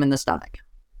punching them in the stomach,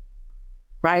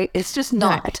 right? It's just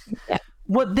not. No. Yeah.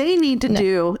 What they need to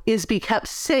do is be kept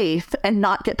safe and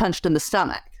not get punched in the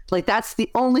stomach. Like, that's the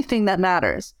only thing that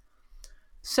matters.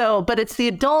 So, but it's the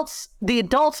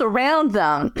adults around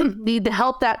them need to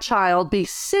help that child be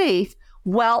safe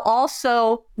while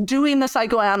also doing the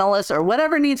psychoanalysis or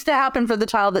whatever needs to happen for the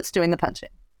child that's doing the punching.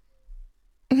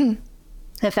 Mm-hmm.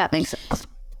 If that makes sense.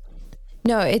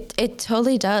 No, it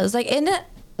totally does. Like,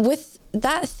 with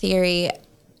that theory,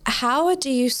 how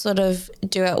do you sort of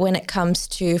do it when it comes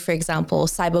to, for example,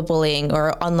 cyberbullying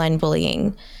or online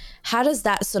bullying? How does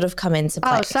that sort of come into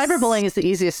place? Oh, cyberbullying is the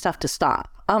easiest stuff to stop.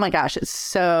 Oh my gosh, it's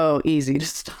so easy to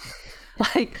stop.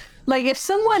 Like if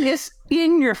someone is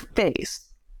in your face,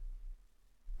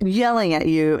 yelling at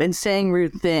you and saying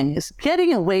rude things,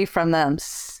 getting away from them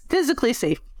physically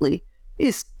safely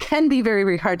can be very,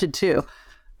 very hard to do.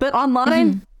 But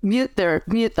online, mute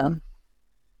them.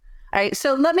 All right,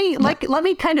 so let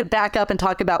me kind of back up and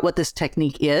talk about what this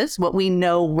technique is, what we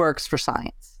know works for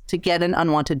science to get an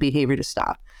unwanted behavior to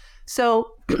stop.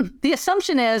 So the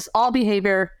assumption is all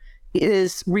behavior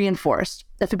is reinforced.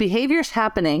 If a behavior is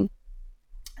happening,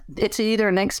 it's either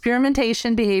an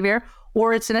experimentation behavior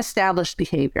or it's an established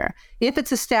behavior. If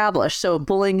it's established, so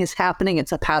bullying is happening,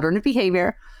 it's a pattern of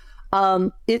behavior,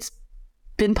 it's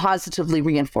been positively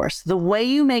reinforced. The way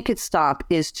you make it stop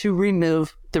is to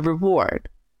remove the reward.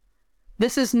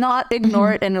 This is not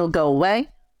ignore it and it'll go away.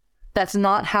 That's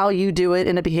not how you do it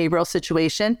in a behavioral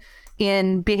situation.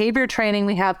 In behavior training,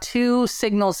 we have two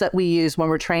signals that we use when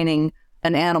we're training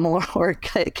an animal or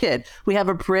a kid. We have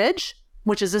a bridge,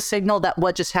 which is a signal that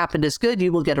what just happened is good,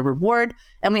 you will get a reward.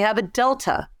 And we have a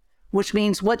delta, which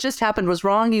means what just happened was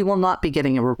wrong, you will not be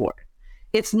getting a reward.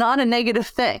 It's not a negative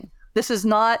thing. This is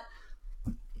not,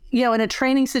 in a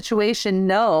training situation,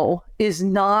 no is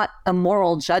not a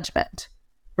moral judgment.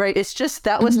 Right? It's just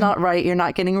that was not right. You're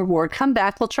not getting a reward. Come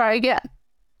back. We'll try again.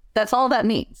 That's all that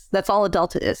means. That's all a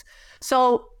delta is.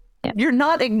 So you're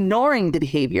not ignoring the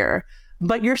behavior,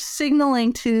 but you're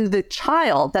signaling to the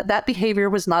child that behavior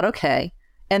was not okay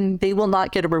and they will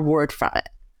not get a reward from it.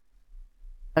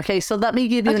 Okay. So let me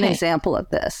give you an example of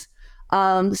this.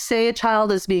 Say a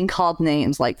child is being called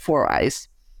names like Four Eyes,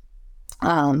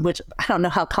 which I don't know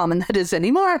how common that is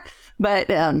anymore, but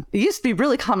it used to be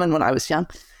really common when I was young.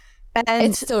 And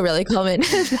it's still really common.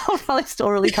 It's probably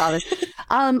still really common.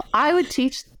 I would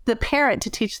teach the parent to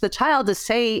teach the child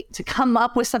to come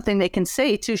up with something they can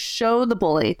say to show the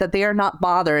bully that they are not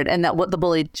bothered and that what the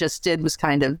bully just did was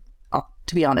kind of,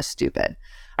 to be honest, stupid.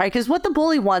 All right, because what the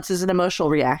bully wants is an emotional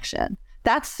reaction.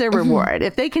 That's their reward.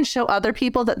 If they can show other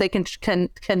people that they can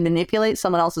manipulate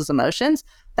someone else's emotions,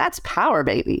 that's power,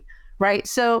 baby. Right?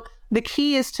 So the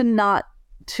key is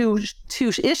to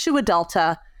issue a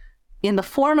delta in the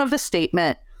form of a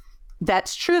statement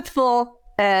that's truthful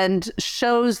and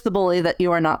shows the bully that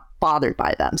you are not bothered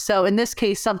by them. So in this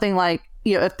case, something like,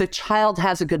 if the child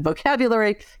has a good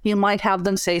vocabulary, you might have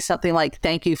them say something like,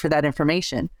 "Thank you for that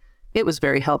information. It was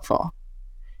very helpful."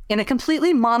 In a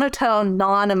completely monotone,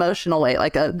 non-emotional way,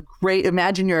 like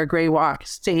imagine you're a gray rock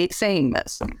saying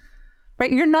this,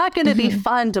 right? You're not going to be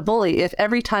fun to bully if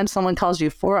every time someone calls you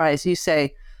Four Eyes, you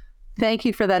say, "Thank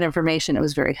you for that information. It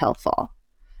was very helpful."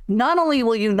 Not only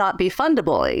will you not be fun to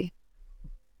bully,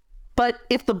 but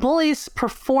if the bully's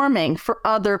performing for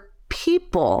other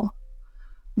people,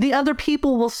 the other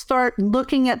people will start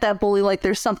looking at that bully like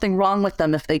there's something wrong with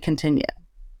them if they continue.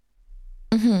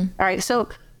 All right. So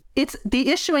it's the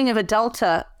issuing of a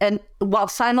delta and while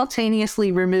simultaneously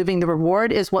removing the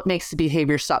reward is what makes the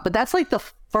behavior stop. But that's like the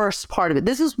first part of it.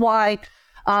 This is why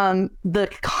the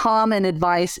common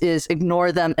advice is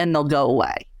ignore them and they'll go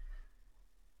away.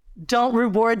 Don't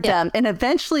reward them. And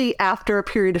eventually, after a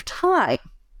period of time,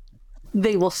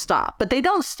 they will stop. But they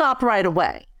don't stop right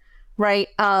away, right?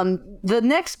 The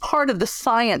next part of the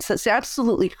science that's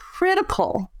absolutely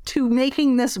critical to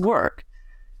making this work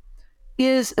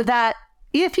is that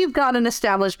if you've got an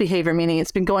established behavior, meaning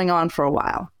it's been going on for a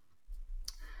while,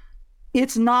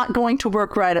 it's not going to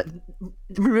work right.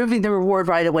 Removing the reward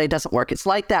right away doesn't work. It's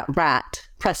like that rat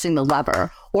pressing the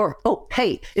lever. Or,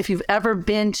 if you've ever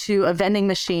been to a vending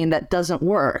machine that doesn't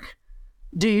work,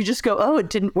 do you just go, it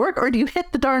didn't work? Or do you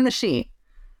hit the darn machine,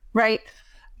 right?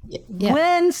 Yeah.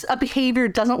 When a behavior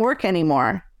doesn't work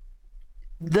anymore,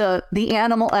 the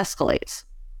animal escalates.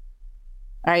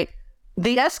 All right.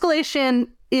 The escalation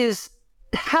is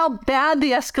how bad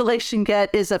the escalation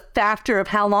get is a factor of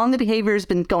how long the behavior has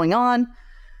been going on,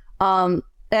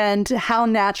 and how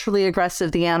naturally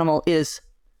aggressive the animal is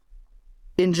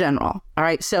in general. All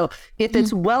right. So if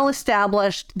it's well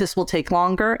established, this will take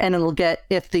longer, and it'll get,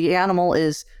 if the animal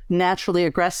is naturally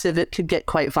aggressive, it could get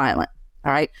quite violent.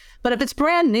 All right. But if it's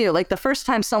brand new, like the first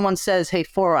time someone says, hey,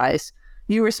 4 eyes,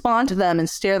 you respond to them and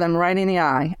stare them right in the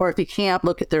eye. Or if you can't,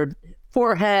 look at their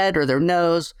forehead or their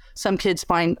nose. Some kids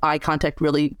find eye contact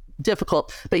really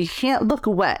difficult, but you can't look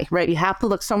away, right? You have to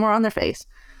look somewhere on their face.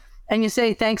 And you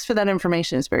say, thanks for that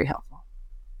information. It's very helpful.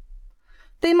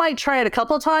 They might try it a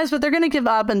couple of times, but they're going to give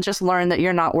up and just learn that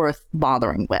you're not worth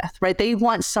bothering with, right? They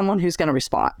want someone who's going to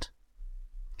respond.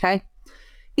 Okay.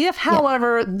 If,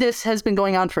 however, this has been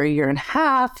going on for 1.5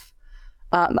 years,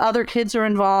 other kids are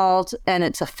involved and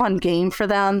it's a fun game for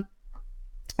them,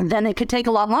 then it could take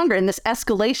a lot longer. And this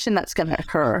escalation that's going to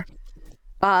occur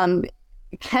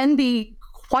can be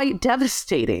quite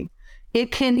devastating.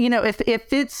 It can, if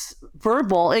it's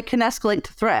verbal, it can escalate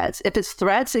to threats. If it's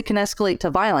threats, it can escalate to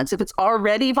violence. If it's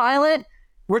already violent,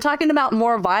 we're talking about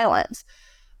more violence.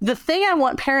 The thing I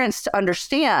want parents to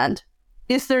understand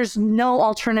is there's no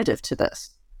alternative to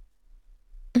this.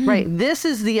 Right. This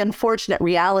is the unfortunate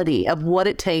reality of what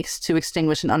it takes to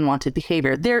extinguish an unwanted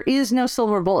behavior. There is no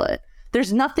silver bullet.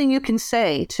 There's nothing you can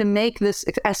say to make this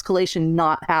escalation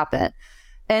not happen.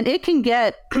 And it can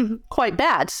get quite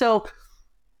bad. So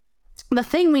the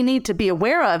thing we need to be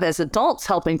aware of as adults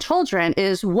helping children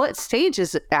is, what stage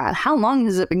is it at? How long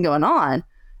has it been going on?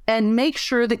 And make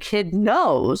sure the kid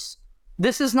knows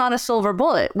this is not a silver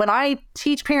bullet. When I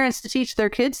teach parents to teach their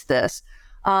kids this,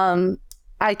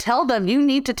 I tell them, you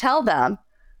need to tell them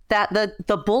that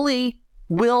the bully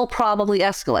will probably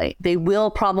escalate. They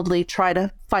will probably try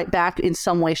to fight back in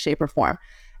some way, shape, or form.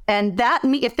 And that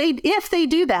if they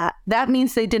do that, that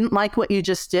means they didn't like what you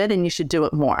just did, and you should do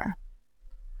it more.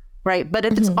 Right. But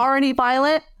if it's already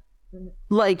violent,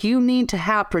 like, you need to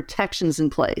have protections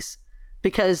in place,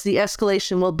 because the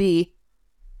escalation will be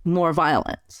more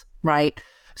violent. Right.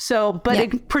 So,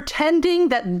 but pretending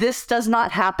that this does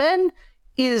not happen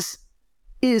is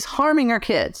harming our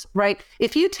kids, right?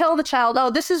 If you tell the child,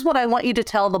 oh, this is what I want you to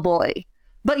tell the bully,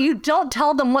 but you don't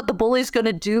tell them what the bully is going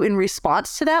to do in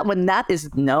response to that when that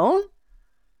is known,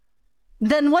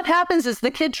 then what happens is the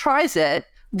kid tries it,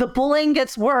 the bullying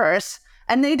gets worse,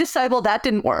 and they decide, well, that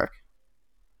didn't work.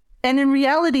 And in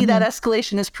reality, that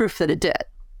escalation is proof that it did.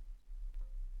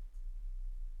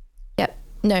 Yep.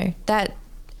 No,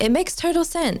 it makes total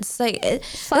sense. Like,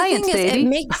 science, the thing is, baby. it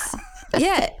makes,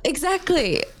 yeah,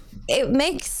 exactly. It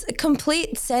makes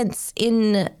complete sense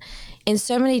in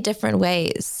so many different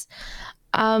ways.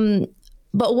 But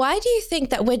why do you think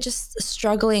that we're just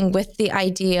struggling with the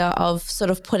idea of sort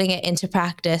of putting it into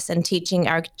practice and teaching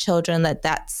our children that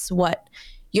that's what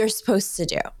you're supposed to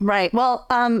do? Right. Well,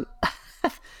 I'm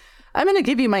going to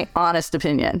give you my honest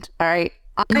opinion. All right.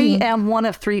 I am one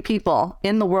of 3 people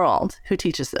in the world who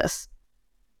teaches this.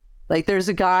 Like, there's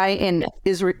a guy in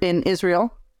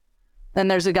Israel. Then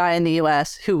there's a guy in the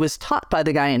US who was taught by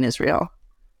the guy in Israel.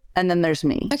 And then there's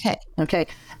me. Okay.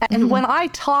 And when I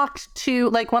talked to,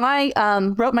 like, when I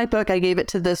wrote my book, I gave it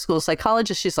to the school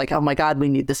psychologist. She's like, oh my God, we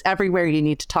need this everywhere. You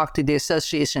need to talk to the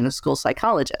Association of School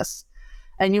Psychologists.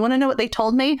 And you want to know what they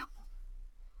told me?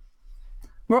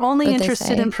 We're only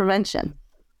interested in prevention.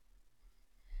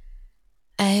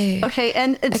 Oh. Okay.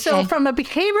 And so from a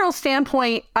behavioral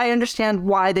standpoint, I understand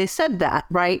why they said that,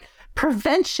 right?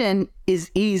 Prevention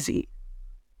is easy.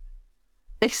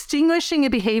 Extinguishing a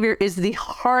behavior is the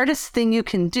hardest thing you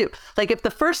can do. Like, if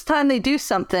the first time they do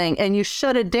something and you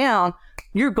shut it down,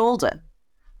 you're golden.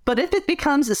 But if it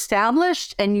becomes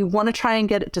established and you want to try and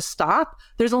get it to stop,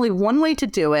 there's only one way to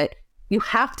do it. You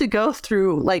have to go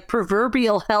through, like,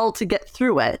 proverbial hell to get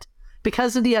through it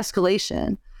because of the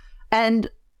escalation. And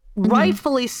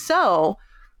rightfully so,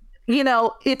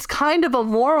 it's kind of a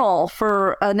moral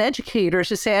for an educator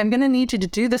to say, I'm going to need you to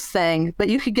do this thing, but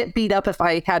you could get beat up if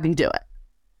I have you do it.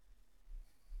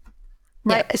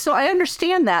 Right. Yep. So I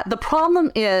understand that. The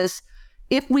problem is,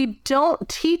 if we don't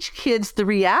teach kids the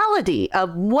reality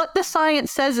of what the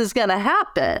science says is going to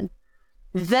happen,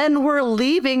 then we're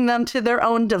leaving them to their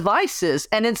own devices,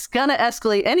 and it's going to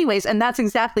escalate anyways. And that's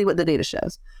exactly what the data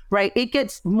shows, right? It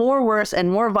gets more worse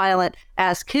and more violent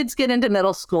as kids get into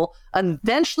middle school.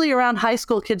 Eventually, around high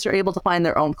school, kids are able to find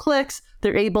their own cliques.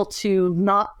 They're able to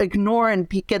not ignore and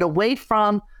get away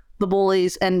from the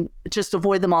bullies and just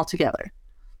avoid them altogether.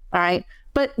 All right.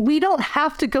 But we don't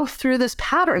have to go through this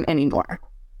pattern anymore.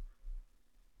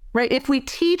 right? If we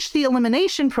teach the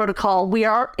elimination protocol, we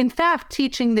are in fact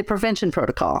teaching the prevention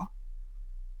protocol.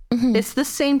 It's the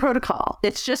same protocol.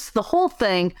 It's just the whole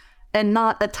thing and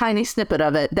not a tiny snippet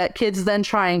of it that kids then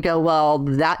try and go, well,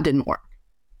 that didn't work,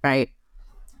 right?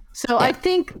 So I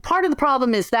think part of the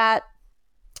problem is that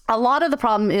a lot of the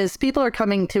problem is people are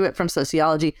coming to it from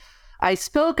sociology. I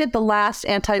spoke at the last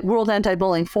World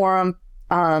Anti-Bullying Forum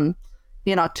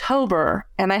in October,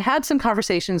 and I had some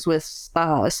conversations with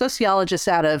sociologists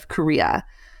out of Korea.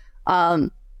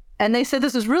 And they said,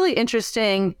 this is really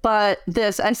interesting, but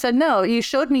I said, no, you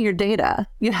showed me your data.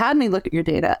 You had me look at your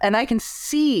data, and I can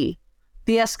see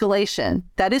the escalation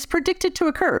that is predicted to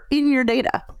occur in your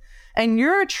data. And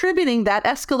you're attributing that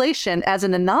escalation as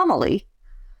an anomaly,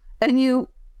 and you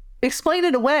explain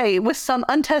it away with some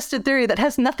untested theory that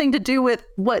has nothing to do with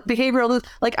what behavioral is.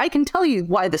 Like, I can tell you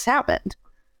why this happened.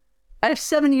 I have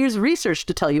 7 years of research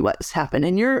to tell you what's happened,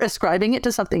 and you're ascribing it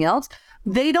to something else.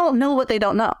 They don't know what they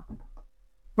don't know.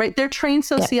 Right? They're trained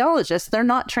sociologists. They're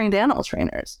not trained animal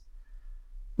trainers.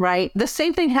 Right? The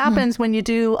same thing happens when you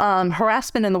do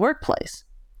harassment in the workplace.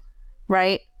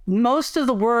 Right? Most of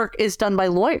the work is done by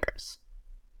lawyers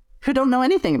who don't know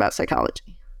anything about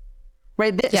psychology.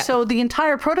 Right? So the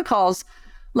entire protocols,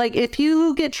 like if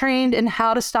you get trained in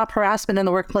how to stop harassment in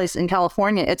the workplace in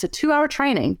California, it's a 2-hour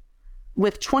training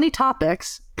with 20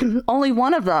 topics. Only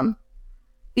one of them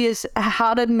is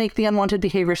how to make the unwanted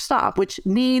behavior stop, which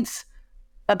needs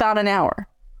about an hour.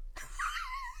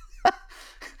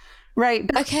 Right.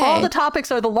 Okay. All the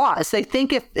topics are the laws. They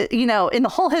think if, in the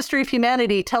whole history of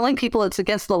humanity, telling people it's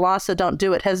against the law, so don't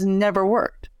do it, has never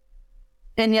worked.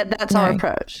 And yet that's our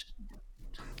approach.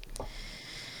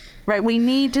 Right. We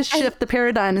need to shift the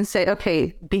paradigm and say,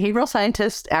 okay, behavioral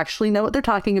scientists actually know what they're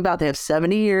talking about. They have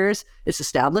 70 years. It's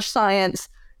established science.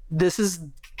 This is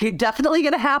definitely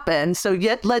going to happen. So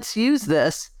yet let's use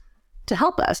this to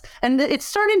help us. And it's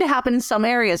starting to happen in some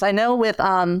areas. I know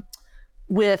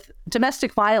with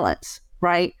domestic violence,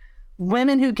 right?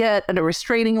 Women who get a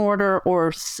restraining order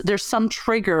or there's some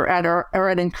trigger or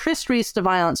an increased risk to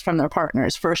violence from their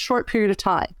partners for a short period of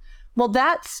time. Well,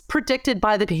 that's predicted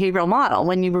by the behavioral model.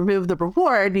 When you remove the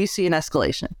reward, you see an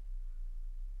escalation.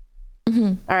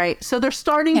 All right. So they're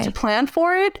starting to plan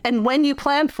for it. And when you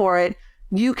plan for it,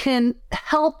 you can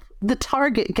help the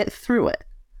target get through it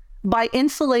by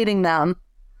insulating them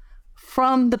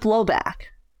from the blowback.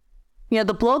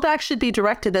 The blowback should be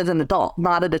directed at an adult,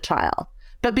 not at a child.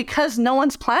 But because no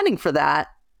one's planning for that,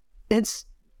 it's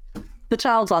the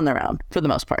child's on their own for the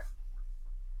most part.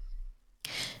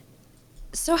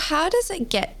 So how does it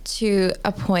get to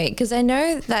a point? Because I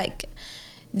know that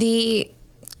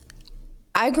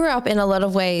I grew up in a lot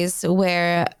of ways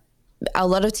where a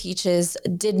lot of teachers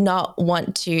did not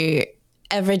want to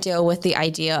ever deal with the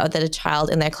idea that a child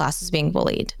in their class is being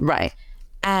bullied. Right.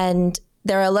 And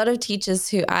there are a lot of teachers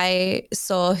who I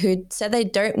saw who said they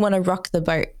don't want to rock the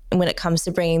boat when it comes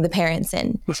to bringing the parents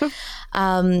in.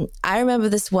 I remember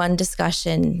this one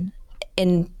discussion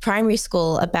in primary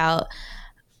school about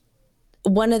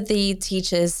one of the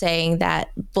teachers saying that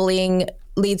bullying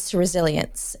leads to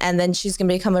resilience, and then she's going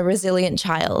to become a resilient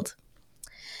child.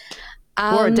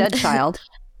 Or a dead child.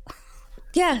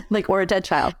 Yeah. Or a dead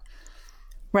child.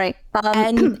 Right.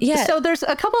 So there's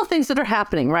a couple of things that are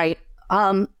happening, right?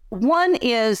 One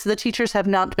is the teachers have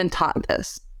not been taught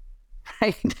this,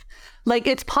 right?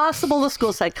 It's possible the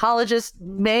school psychologists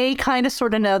may kind of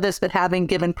sort of know this, but having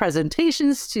given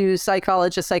presentations to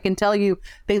psychologists, I can tell you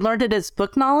they learned it as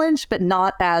book knowledge, but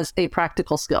not as a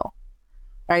practical skill,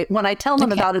 right? When I tell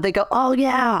them about it, they go, oh,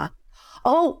 yeah.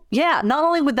 Not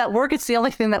only would that work, it's the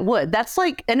only thing that would. That's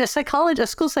and a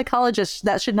school psychologist,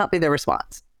 that should not be their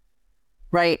response,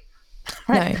 right?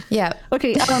 Right. No. Yeah.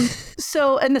 Okay.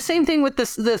 So, and the same thing with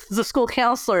the school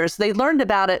counselors, they learned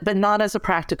about it, but not as a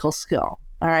practical skill.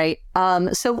 All right.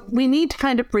 So we need to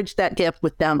kind of bridge that gap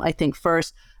with them, I think,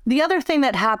 first. The other thing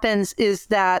that happens is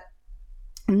that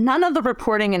none of the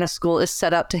reporting in a school is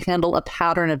set up to handle a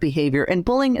pattern of behavior, and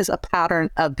bullying is a pattern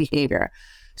of behavior.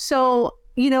 So,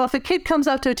 if a kid comes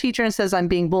up to a teacher and says, I'm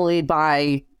being bullied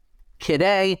by kid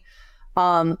A,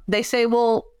 they say,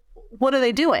 well, what are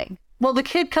they doing? Well, the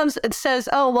kid comes and says,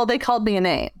 oh, well, they called me a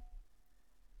name.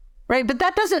 Right. But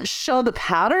that doesn't show the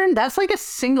pattern. That's like a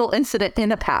single incident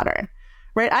in a pattern.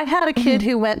 Right. I had a kid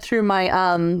who went through my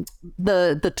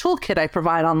the toolkit I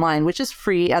provide online, which is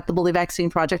free at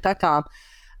thebullyvaccineproject.com.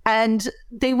 And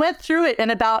they went through it. And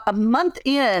about a month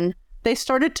in, they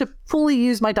started to fully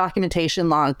use my documentation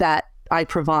log that I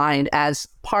provide as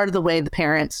part of the way the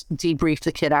parents debrief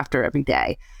the kid after every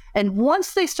day. And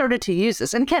once they started to use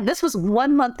this, and again, this was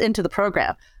 1 month into the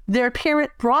program, their parent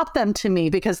brought them to me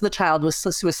because the child was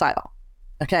suicidal.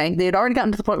 Okay. They had already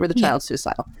gotten to the point where the child's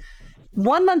suicidal.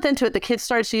 1 month into it, the kid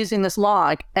starts using this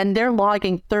log, and they're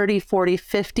logging 30, 40,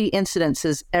 50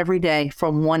 incidences every day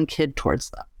from one kid towards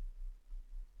them.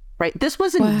 Right? This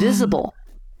was invisible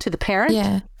to the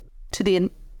parent, to the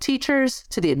teachers,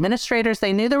 to the administrators.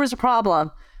 They knew there was a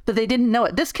problem, but they didn't know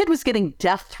it. This kid was getting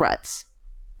death threats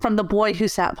from the boy who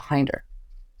sat behind her.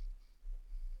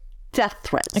 Death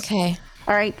threats. Okay.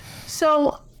 All right.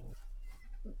 So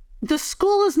the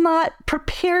school is not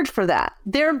prepared for that.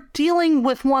 They're dealing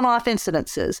with one-off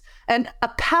incidences and a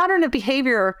pattern of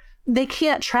behavior. They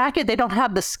can't track it. They don't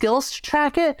have the skills to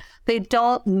track it. They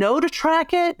don't know to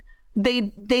track it.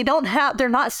 They're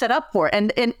not set up for it.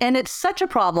 And it's such a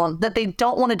problem that they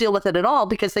don't want to deal with it at all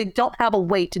because they don't have a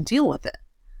way to deal with it.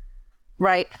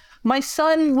 Right. My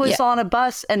son was on a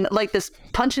bus and like this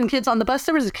punching kids on the bus.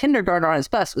 There was a kindergartner on his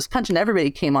bus, was punching everybody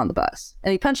who came on the bus.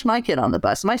 And he punched my kid on the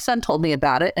bus. My son told me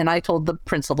about it and I told the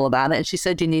principal about it. And she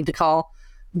said, you need to call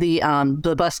the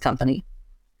bus company.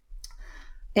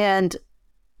 And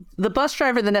the bus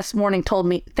driver the next morning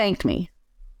thanked me.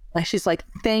 Like, she's like,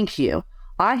 thank you.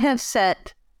 I have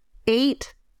set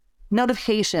 8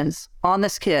 notifications on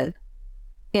this kid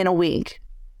in a week.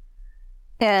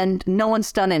 And no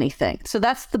one's done anything. So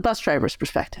that's the bus driver's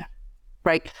perspective,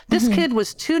 right? This kid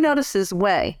was 2 notices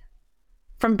away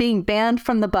from being banned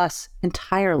from the bus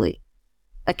entirely.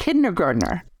 A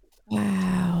kindergartner.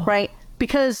 Wow. Right?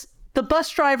 Because the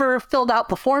bus driver filled out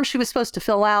the form she was supposed to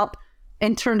fill out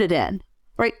and turned it in,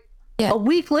 right? Yeah. A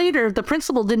week later, the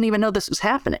principal didn't even know this was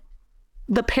happening.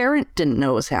 The parent didn't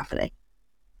know it was happening,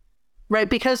 right?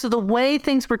 Because of the way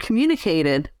things were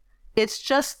communicated, it's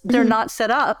just they're not set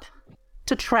up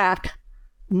to track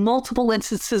multiple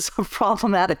instances of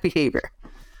problematic behavior,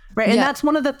 right? And that's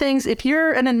one of the things, if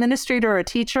you're an administrator or a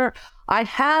teacher, I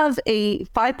have a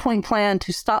 5-point plan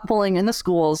to stop bullying in the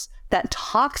schools that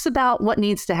talks about what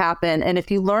needs to happen. And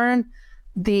if you learn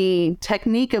the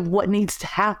technique of what needs to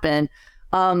happen,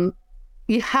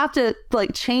 you have to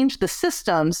like change the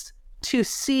systems to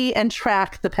see and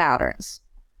track the patterns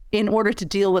in order to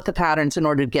deal with the patterns in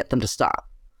order to get them to stop.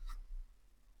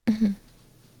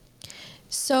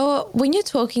 So when you're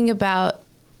talking about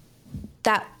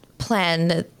that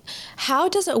plan, how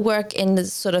does it work in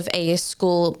sort of a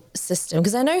school system?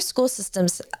 Because I know school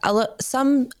systems, a lot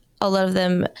of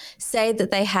them say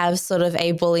that they have sort of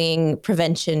a bullying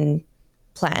prevention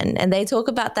plan, and they talk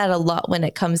about that a lot when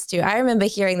it comes to, I remember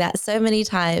hearing that so many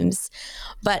times,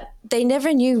 but they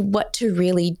never knew what to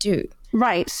really do.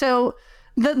 Right. So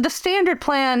the standard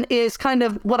plan is kind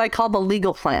of what I call the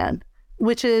legal plan,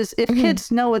 which is if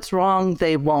kids know it's wrong,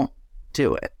 they won't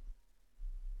do it.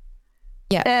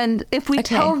 Yeah. And if we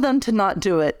tell them to not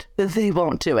do it, they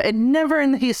won't do it. And never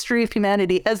in the history of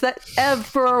humanity has that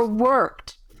ever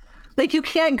worked. Like, you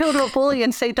can't go to a bully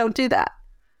and say, don't do that.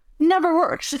 Never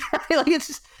works. Like, it's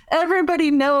just, everybody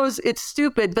knows it's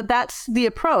stupid, but that's the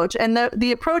approach. And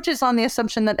the approach is on the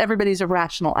assumption that everybody's a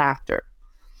rational actor.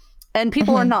 And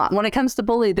people are not. When it comes to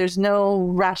bully, there's no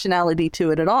rationality to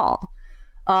it at all.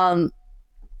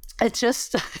 It's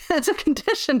just, it's a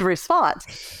conditioned response.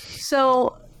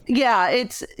 So yeah,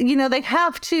 it's, they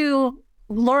have to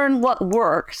learn what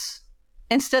works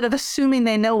instead of assuming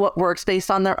they know what works based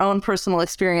on their own personal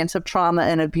experience of trauma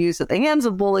and abuse at the hands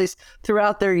of bullies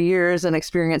throughout their years and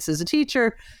experience as a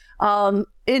teacher.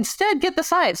 Instead, get the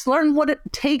science, learn what it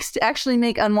takes to actually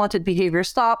make unwanted behavior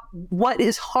stop, what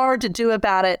is hard to do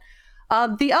about it.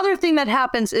 The other thing that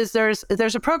happens is there's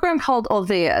a program called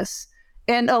Olveus.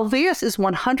 And Olveus is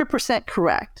 100%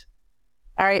 correct.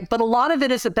 All right. But a lot of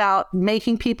it is about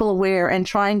making people aware and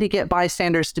trying to get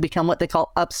bystanders to become what they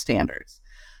call upstanders.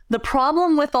 The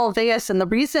problem with Olveus, and the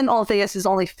reason Olveus is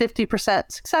only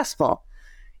 50% successful,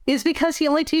 is because he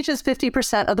only teaches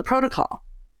 50% of the protocol.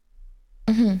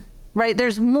 Right?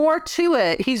 There's more to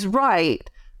it. He's right.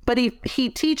 But he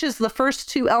teaches the first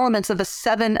 2 elements of a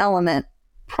 7-element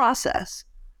process.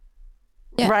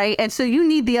 Yeah. Right. And so you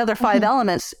need the other 5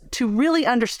 elements to really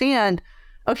understand,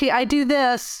 okay, I do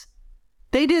this,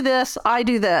 they do this, I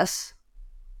do this,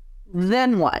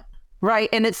 then what? Right.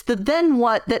 And it's the then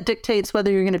what that dictates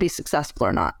whether you're going to be successful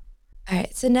or not. All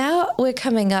right. So now we're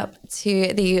coming up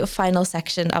to the final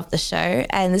section of the show.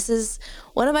 And this is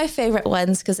one of my favorite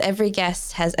ones because every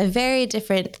guest has a very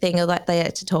different thing that they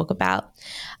like to talk about.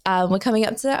 We're coming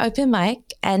up to the open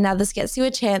mic. And now this gets you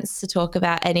a chance to talk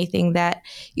about anything that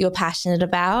you're passionate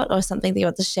about or something that you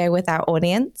want to share with our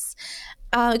audience.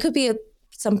 It could be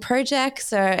some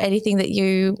projects or anything that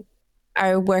you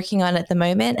are working on at the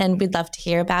moment, and we'd love to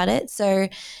hear about it. So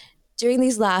during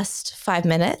these last 5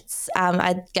 minutes,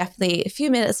 a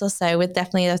few minutes or so, we'd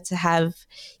definitely love to have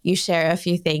you share a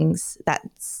few things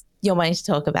that's you're wanting to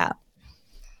talk about?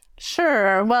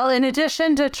 Sure. Well, in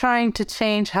addition to trying to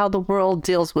change how the world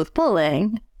deals with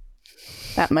bullying,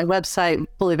 at my website,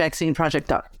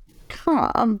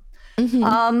 bullyvaccineproject.com,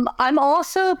 I'm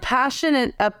also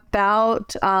passionate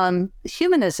about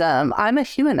humanism. I'm a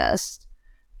humanist,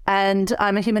 and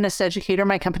I'm a humanist educator.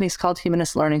 My company's called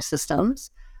Humanist Learning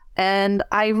Systems. And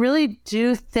I really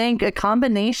do think a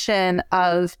combination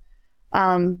of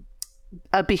a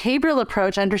behavioral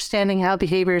approach, understanding how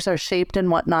behaviors are shaped and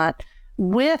whatnot,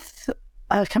 with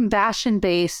a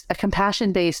compassion-based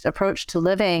approach to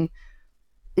living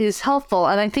is helpful.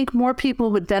 And I think more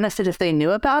people would benefit if they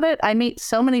knew about it. I meet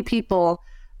so many people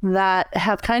that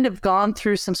have kind of gone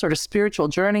through some sort of spiritual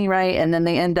journey, right? And then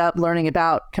they end up learning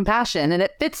about compassion, and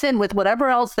it fits in with whatever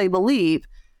else they believe.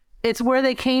 It's where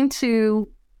they came to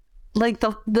like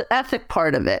the ethic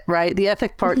part of it, right? The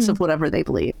ethic parts of whatever they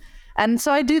believe. And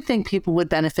so I do think people would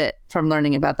benefit from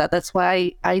learning about that. That's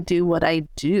why I do what I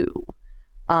do.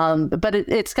 But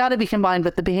it's got to be combined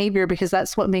with the behavior, because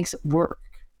that's what makes it work.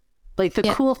 Like the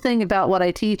cool thing about what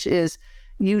I teach is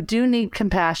you do need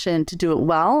compassion to do it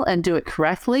well and do it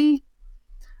correctly.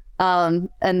 And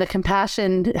the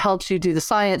compassion helps you do the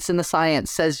science, and the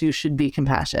science says you should be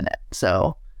compassionate.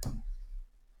 So.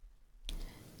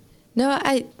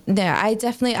 I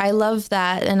definitely, I love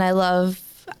that. And I love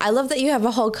that you have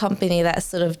a whole company that's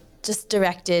sort of just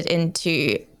directed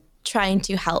into trying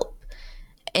to help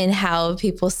in how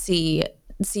people see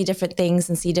different things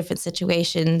and see different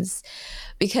situations.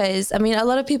 Because, I mean, a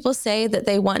lot of people say that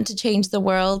they want to change the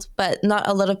world, but not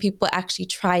a lot of people actually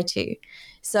try to.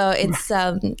 So it's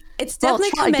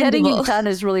definitely commendable. Getting it done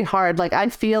is really hard. Like, I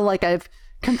feel like I've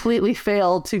completely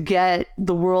failed to get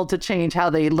the world to change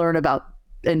how they learn about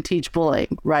and teach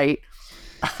bullying, right?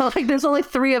 Like, there's only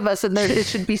 3 of us, and it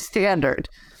should be standard.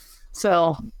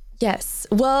 So yes,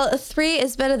 well, 3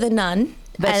 is better than none.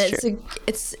 That's and true.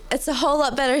 It's a whole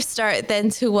lot better start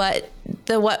than to what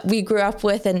we grew up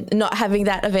with and not having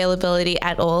that availability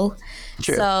at all.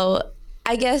 True. So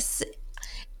I guess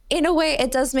in a way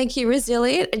it does make you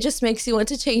resilient. It just makes you want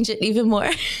to change it even more.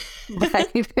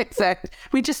 Right, exactly.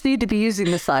 We just need to be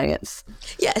using the science.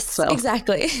 Yes,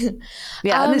 exactly.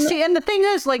 Yeah, and the thing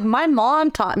is, like, my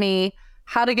mom taught me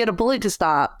how to get a bully to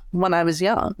stop when I was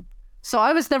young. So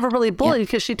I was never really bullied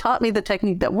because she taught me the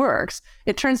technique that works.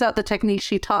 It turns out the technique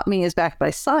she taught me is backed by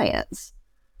science,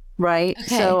 right?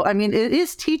 Okay. So, I mean, it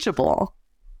is teachable.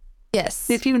 Yes.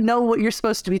 If you know what you're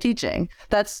supposed to be teaching.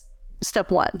 That's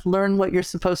step 1. Learn what you're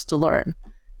supposed to learn.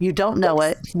 You don't know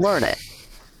it, learn it.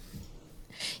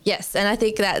 Yes, and I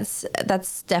think that's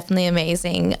definitely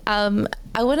amazing. I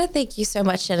want to thank you so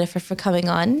much, Jennifer, for coming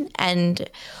on and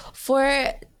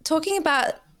for talking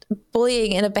about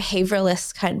bullying in a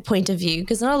behavioralist kind of point of view,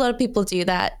 because not a lot of people do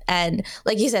that. And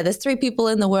like you said, there's 3 people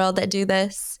in the world that do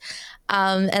this.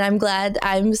 And I'm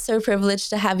so privileged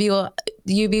to have you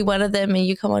be one of them, and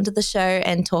you come onto the show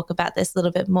and talk about this a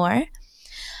little bit more.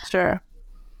 Sure.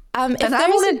 Can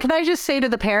I just say to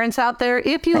the parents out there,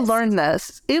 if you learn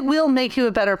this, it will make you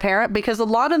a better parent, because a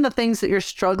lot of the things that you're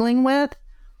struggling with,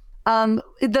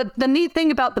 the neat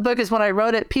thing about the book is when I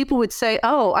wrote it, people would say,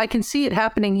 oh, I can see it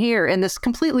happening here in this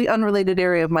completely unrelated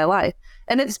area of my life.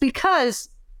 And it's because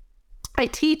I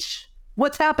teach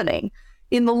what's happening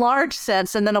in the large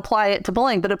sense and then apply it to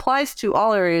bullying, but it applies to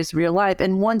all areas of your life.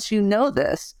 And once you know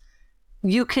this,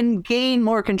 you can gain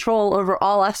more control over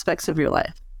all aspects of your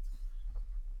life.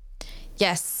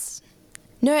 Yes.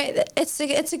 No, it's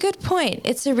a good point.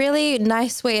 It's a really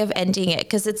nice way of ending it,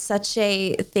 because it's such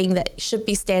a thing that should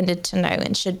be standard to know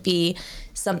and should be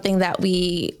something that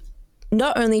we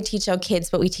not only teach our kids,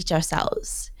 but we teach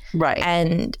ourselves. Right.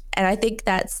 And I think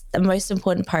that's the most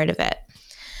important part of it.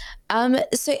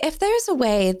 So if there's a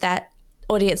way that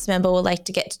audience member would like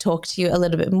to get to talk to you a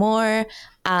little bit more,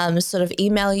 sort of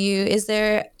email you, is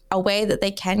there a way that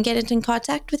they can get in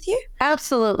contact with you?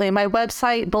 Absolutely. My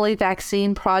website,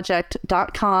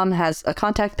 bullyvaccineproject.com, has a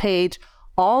contact page.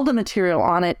 All the material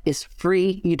on it is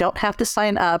free. You don't have to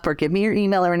sign up or give me your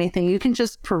email or anything. You can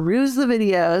just peruse the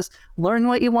videos, learn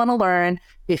what you want to learn.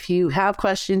 If you have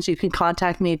questions, you can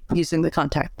contact me using the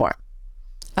contact form.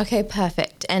 Okay,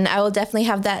 perfect. And I will definitely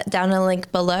have that down a link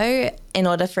below in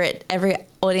order for every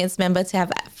audience member to have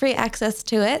free access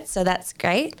to it. So that's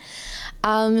great.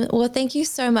 Well, thank you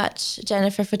so much,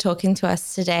 Jennifer, for talking to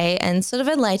us today and sort of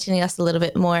enlightening us a little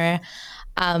bit more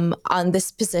on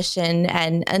this position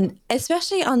and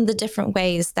especially on the different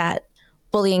ways that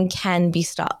bullying can be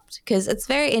stopped. Because it's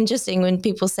very interesting when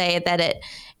people say that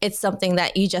it's something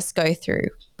that you just go through.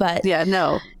 But yeah,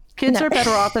 no. Kids are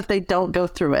better off if they don't go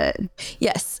through it.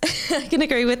 Yes, I can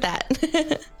agree with that.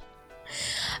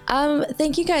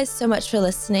 Thank you guys so much for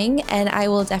listening, and I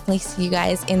will definitely see you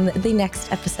guys in the next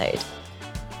episode.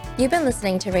 You've been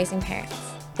listening to Raising Parents,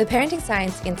 the Parenting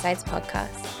Science Insights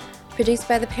podcast, produced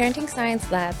by the Parenting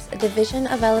Science Labs, a division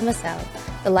of LMSL,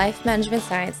 the Life Management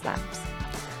Science Labs.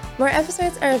 More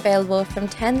episodes are available from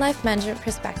 10 life management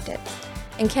perspectives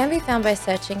and can be found by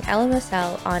searching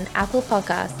LMSL on Apple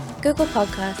Podcasts, Google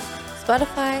Podcasts,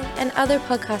 Spotify, and other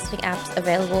podcasting apps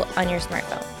available on your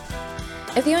smartphone.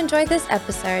 If you enjoyed this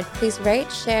episode, please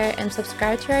rate, share, and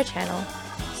subscribe to our channel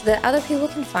so that other people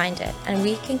can find it and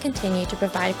we can continue to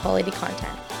provide quality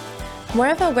content. More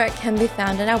of our work can be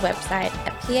found on our website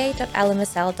at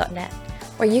pa.lmsl.net,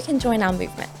 where you can join our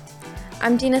movement.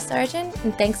 I'm Dina Sargent,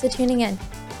 and thanks for tuning in.